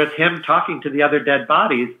with him talking to the other dead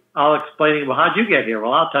bodies, all explaining, well, how'd you get here?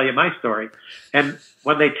 Well, I'll tell you my story. And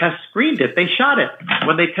when they test screened it, they shot it.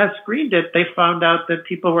 When they test screened it, they found out that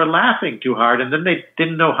people were laughing too hard, and then they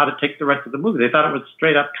didn't know how to take the rest of the movie. They thought it was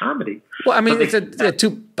straight up comedy. Well, I mean, it's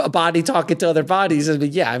a body talking to other bodies. I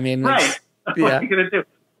mean, yeah, I mean, right. What are you going to do?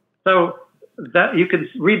 So that you can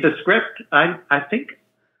read the script. I think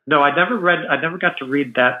I never got to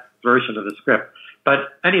read that version of the script. But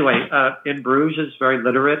anyway, In Bruges is very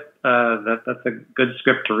literate. That's a good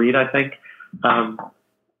script to read, I think.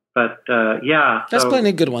 Yeah, that's plenty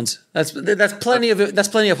of good ones. That's plenty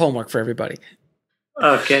of homework for everybody.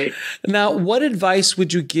 Okay. Now, what advice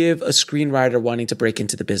would you give a screenwriter wanting to break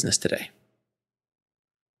into the business today?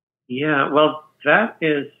 Yeah, well, that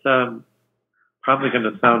is probably going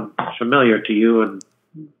to sound familiar to you and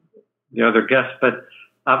the other guests, but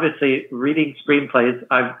obviously, reading screenplays.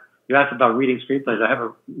 You asked about reading screenplays. I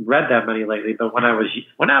haven't read that many lately, but when I was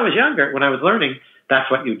younger, when I was learning, that's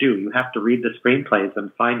what you do. You have to read the screenplays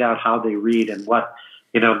and find out how they read and what,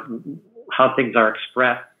 how things are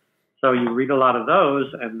expressed. So you read a lot of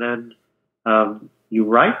those, and then you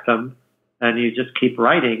write them, and you just keep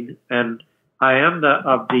writing. And I am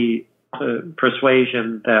of the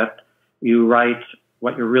persuasion that you write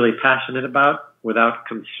what you're really passionate about without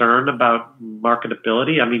concern about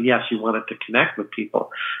marketability. I mean, yes, you want it to connect with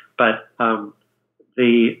people, but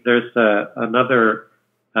there's another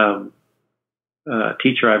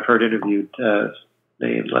teacher I've heard interviewed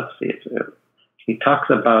named, let's see, he talks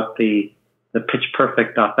about the pitch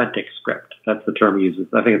perfect authentic script. That's the term he uses.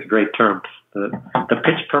 I think it's a great term. The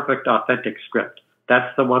pitch perfect authentic script.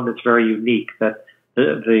 That's the one that's very unique. That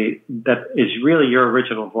that is really your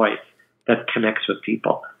original voice that connects with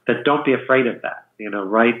people. That don't be afraid of that.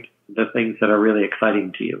 Write the things that are really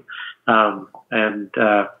exciting to you.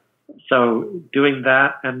 So doing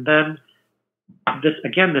that, and then this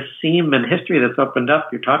theme and history that's opened up.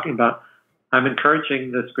 You're talking about. I'm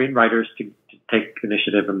encouraging the screenwriters to take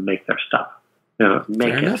initiative and make their stuff. Make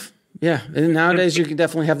Fair it. enough. Yeah, and nowadays you can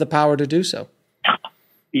definitely have the power to do so.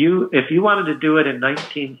 If you wanted to do it in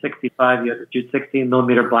 1965, you had to shoot 16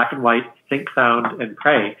 millimeter black and white, sync sound, and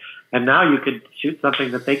pray. And now you could shoot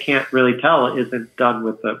something that they can't really tell isn't done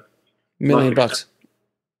with $1 million.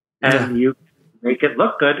 And you make it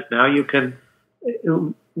look good. Now you can,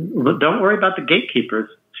 don't worry about the gatekeepers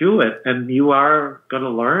to it. And you are going to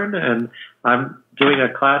learn. And I'm doing a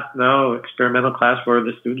class now, experimental class, where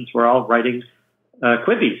the students were all writing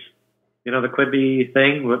quibbies. The Quibi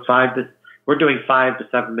thing with we're doing 5 to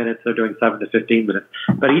 7 minutes. They're doing 7 to 15 minutes.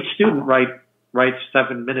 But each student writes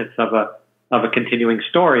 7 minutes of a continuing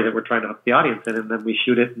story that we're trying to hook the audience in, and then we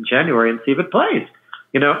shoot it in January and see if it plays.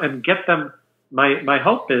 And get them. My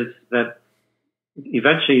hope is that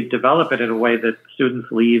eventually develop it in a way that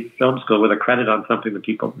students leave film school with a credit on something that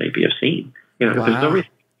people maybe have seen. Wow. There's no reason.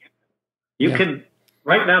 You can.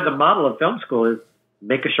 Right now, the model of film school is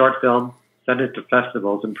make a short film, send it to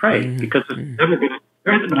festivals, and pray, because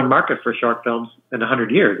there isn't a market for short films in 100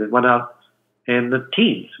 years. It went out in the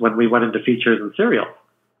teens when we went into features and serials.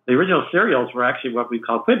 The original serials were actually what we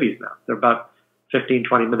call quibbies now. They're about 15,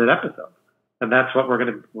 20-minute episodes. And that's what we're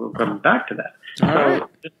going back to that. All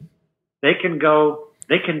so they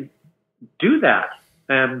can do that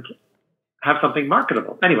and have something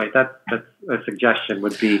marketable. Anyway, that's a suggestion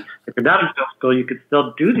would be, if you're not in film school, you could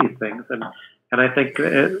still do these things. And I think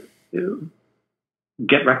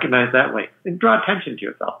get recognized that way and draw attention to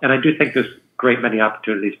yourself. And I do think there's great many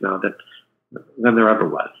opportunities now than there ever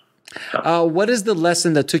was. So. What is the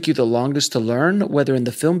lesson that took you the longest to learn, whether in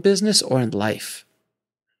the film business or in life?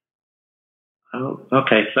 Oh,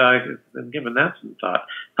 okay. So I've been giving that some thought.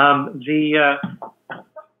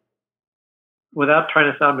 Without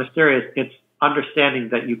trying to sound mysterious, it's understanding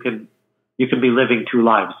that you can be living two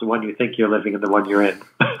lives: the one you think you're living and the one you're in.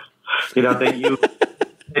 That you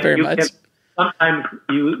Very much. Sometimes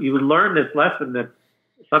you learn this lesson that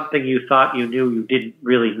something you thought you knew you didn't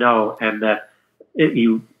really know, and that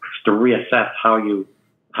you have to reassess how you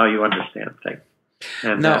understand things.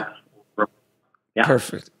 And Now, yeah.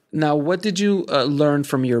 Perfect. Now, what did you learn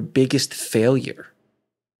from your biggest failure?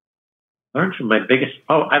 Learn from my biggest.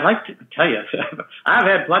 Oh, I'd like to tell you, I've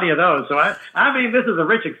had plenty of those. So I mean, this is a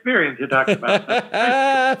rich experience you're talking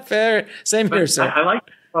about. Fair. Same here, sir. I like.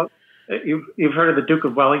 Well, you've heard of the Duke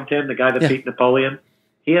of Wellington, the guy that beat Napoleon.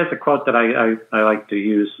 He has a quote that I like to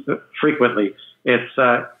use frequently. It's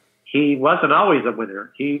he wasn't always a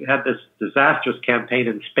winner. He had this disastrous campaign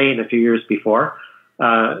in Spain a few years before.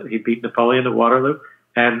 He beat Napoleon at Waterloo,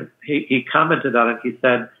 and he commented on it. He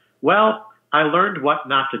said, "Well, I learned what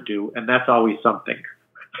not to do, and that's always something."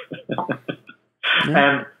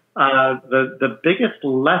 And the biggest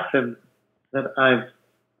lesson that I've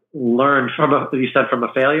learned from you said from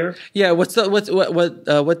a failure? Yeah.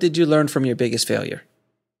 What did you learn from your biggest failure?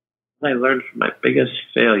 I learned from my biggest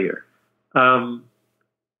failure. I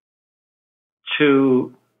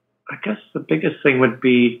guess the biggest thing would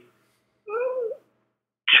be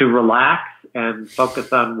to relax and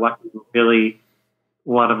focus on what you really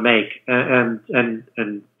want to make and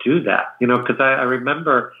do that. Because I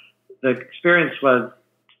remember the experience was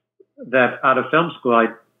that out of film school, I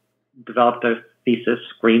developed a thesis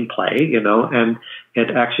screenplay, and it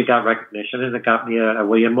actually got recognition, and it got me a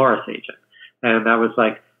William Morris agent. And I was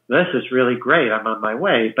like, this is really great. I'm on my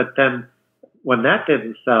way. But then when that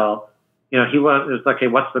didn't sell, it was like, okay,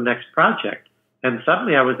 what's the next project? And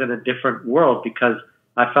suddenly I was in a different world because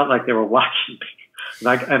I felt like they were watching me.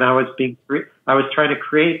 And I was trying to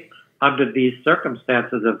create under these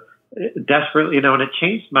circumstances of desperately, and it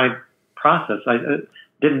changed my process. I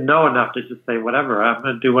didn't know enough to just say, whatever, I'm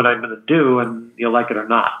going to do what I'm going to do, and you'll like it or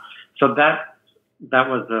not. So that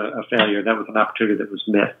was a failure. That was an opportunity that was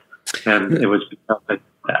missed, and it was because of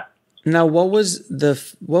that. Now, what was the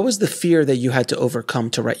fear that you had to overcome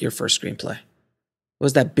to write your first screenplay? What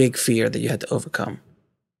was that big fear that you had to overcome?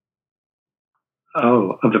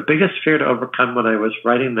 Oh, the biggest fear to overcome when I was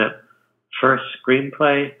writing that first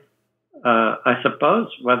screenplay, I suppose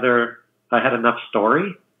whether I had enough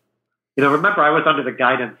story. Remember, I was under the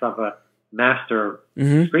guidance of a master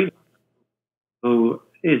screenwriter who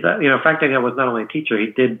is, Frank Daniel was not only a teacher, he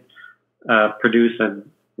did produce and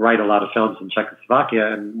write a lot of films in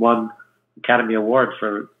Czechoslovakia and won Academy Award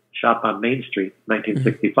for Shop on Main Street,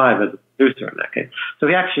 1965, as a producer in that case. So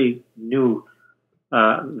he actually knew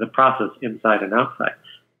the process inside and outside.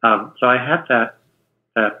 So I had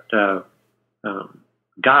that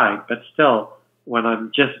guide, but still, when I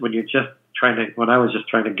was just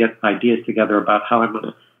trying to get ideas together about how I'm going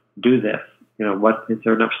to do this, is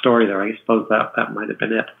there enough story there? I suppose that might have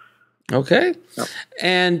been it. Okay. So,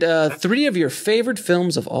 and 3 of your favorite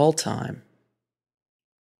films of all time.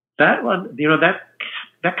 That one,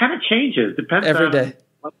 that kind of changes. Depends every on day.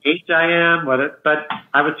 What age I am, but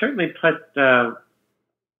I would certainly put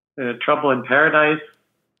Trouble in Paradise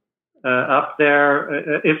up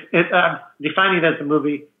there. If defining it as a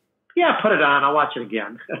movie, put it on. I'll watch it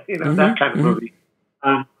again. That kind of movie.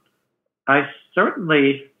 I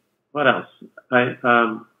certainly. What else? There's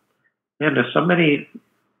so many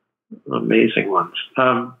amazing ones.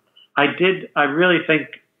 I really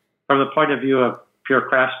think, from the point of view of pure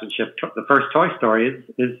craftsmanship, the first Toy Story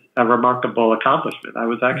is a remarkable accomplishment. I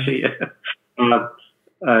was actually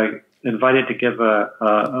invited to give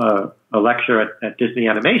a lecture at Disney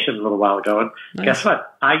Animation a little while ago, and guess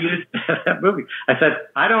what? I used that movie. I said,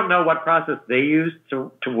 I don't know what process they used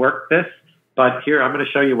to work this, but here, I'm going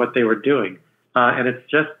to show you what they were doing. And it's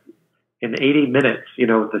just in 80 minutes,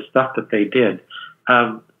 the stuff that they did.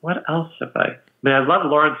 What else have I I love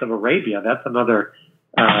Lawrence of Arabia. That's another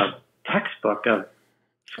textbook of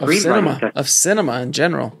screenwriting. Of cinema in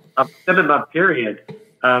general. Of cinema, period.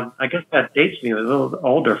 I guess that dates me. A little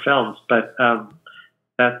older films, but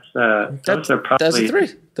those are probably... Those are 3.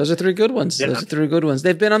 Those are 3 good ones. Yeah. Those are 3 good ones.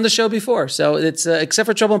 They've been on the show before, so it's except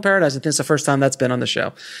for Trouble in Paradise. I think it's the first time that's been on the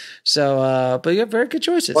show. So, but you have very good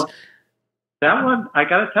choices. Well, that one, I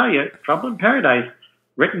got to tell you, Trouble in Paradise,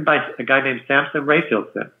 written by a guy named Samson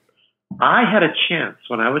Rayfieldson. I had a chance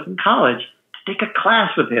when I was in college to take a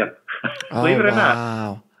class with him. Believe it or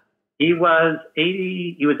not. He was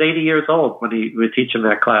 80 years old when he would teach him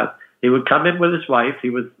that class. He would come in with his wife. He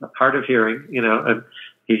was hard of hearing, and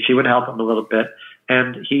she would help him a little bit.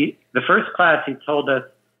 And the first class, he told us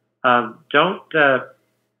don't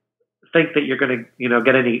think that you're going to,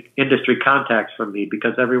 get any industry contacts from me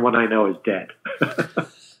because everyone I know is dead.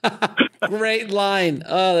 Great line.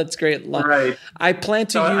 Oh, that's a great line. Right. I plan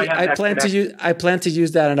to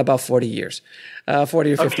use that in about 40 years,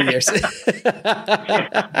 40 or 50 years. You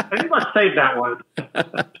must save that one.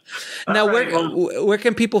 Now, where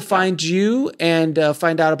can people find you and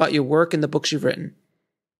find out about your work and the books you've written?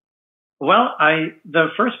 Well,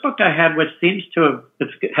 the first book I had, which seems to have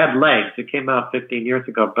had legs, it came out 15 years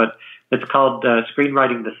ago, but it's called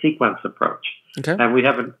Screenwriting, the Sequence Approach. Okay. And we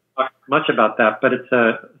haven't talked much about that, but it's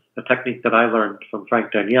a technique that I learned from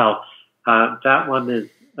Frank Danielle. That one is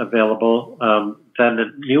available. Then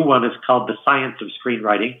the new one is called The Science of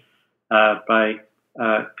Screenwriting by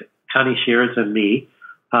Connie Shears and me.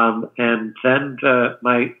 And then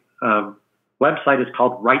my website is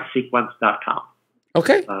called writesequence.com.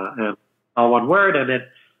 Okay. And all one word, and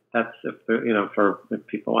that's if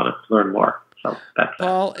people want to learn more. So that's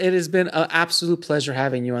Paul, it has been an absolute pleasure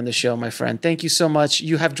having you on the show, my friend. Thank you so much.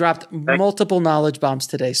 You have dropped multiple knowledge bombs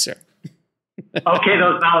today, sir. Okay,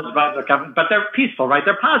 those knowledge bombs are coming, but they're peaceful, right?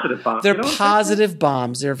 They're positive bombs. They're positive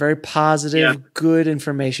bombs. They're very positive, good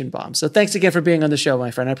information bombs. So thanks again for being on the show,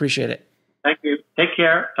 my friend. I appreciate it. Thank you. Take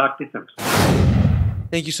care. Talk to you soon.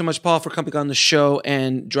 Thank you so much, Paul, for coming on the show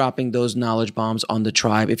and dropping those knowledge bombs on the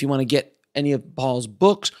tribe. If you want to get any of Paul's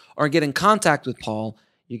books or get in contact with Paul,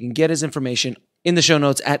 you can get his information in the show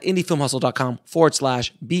notes at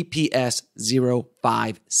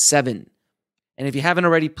indiefilmhustle.com/BPS057. And if you haven't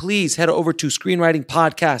already, please head over to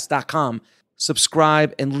screenwritingpodcast.com,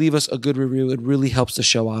 subscribe, and leave us a good review. It really helps the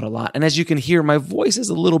show out a lot. And as you can hear, my voice is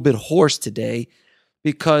a little bit hoarse today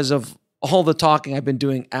because of all the talking I've been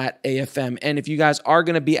doing at AFM. And if you guys are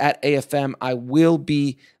going to be at AFM, I will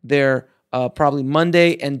be there probably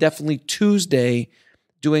Monday and definitely Tuesday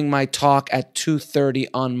doing my talk at 2:30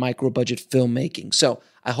 on micro-budget filmmaking. So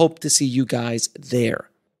I hope to see you guys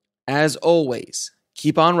there. As always,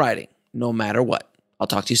 keep on writing, no matter what. I'll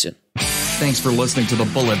talk to you soon. Thanks for listening to the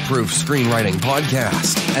Bulletproof Screenwriting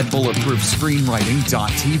Podcast at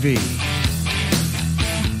bulletproofscreenwriting.tv.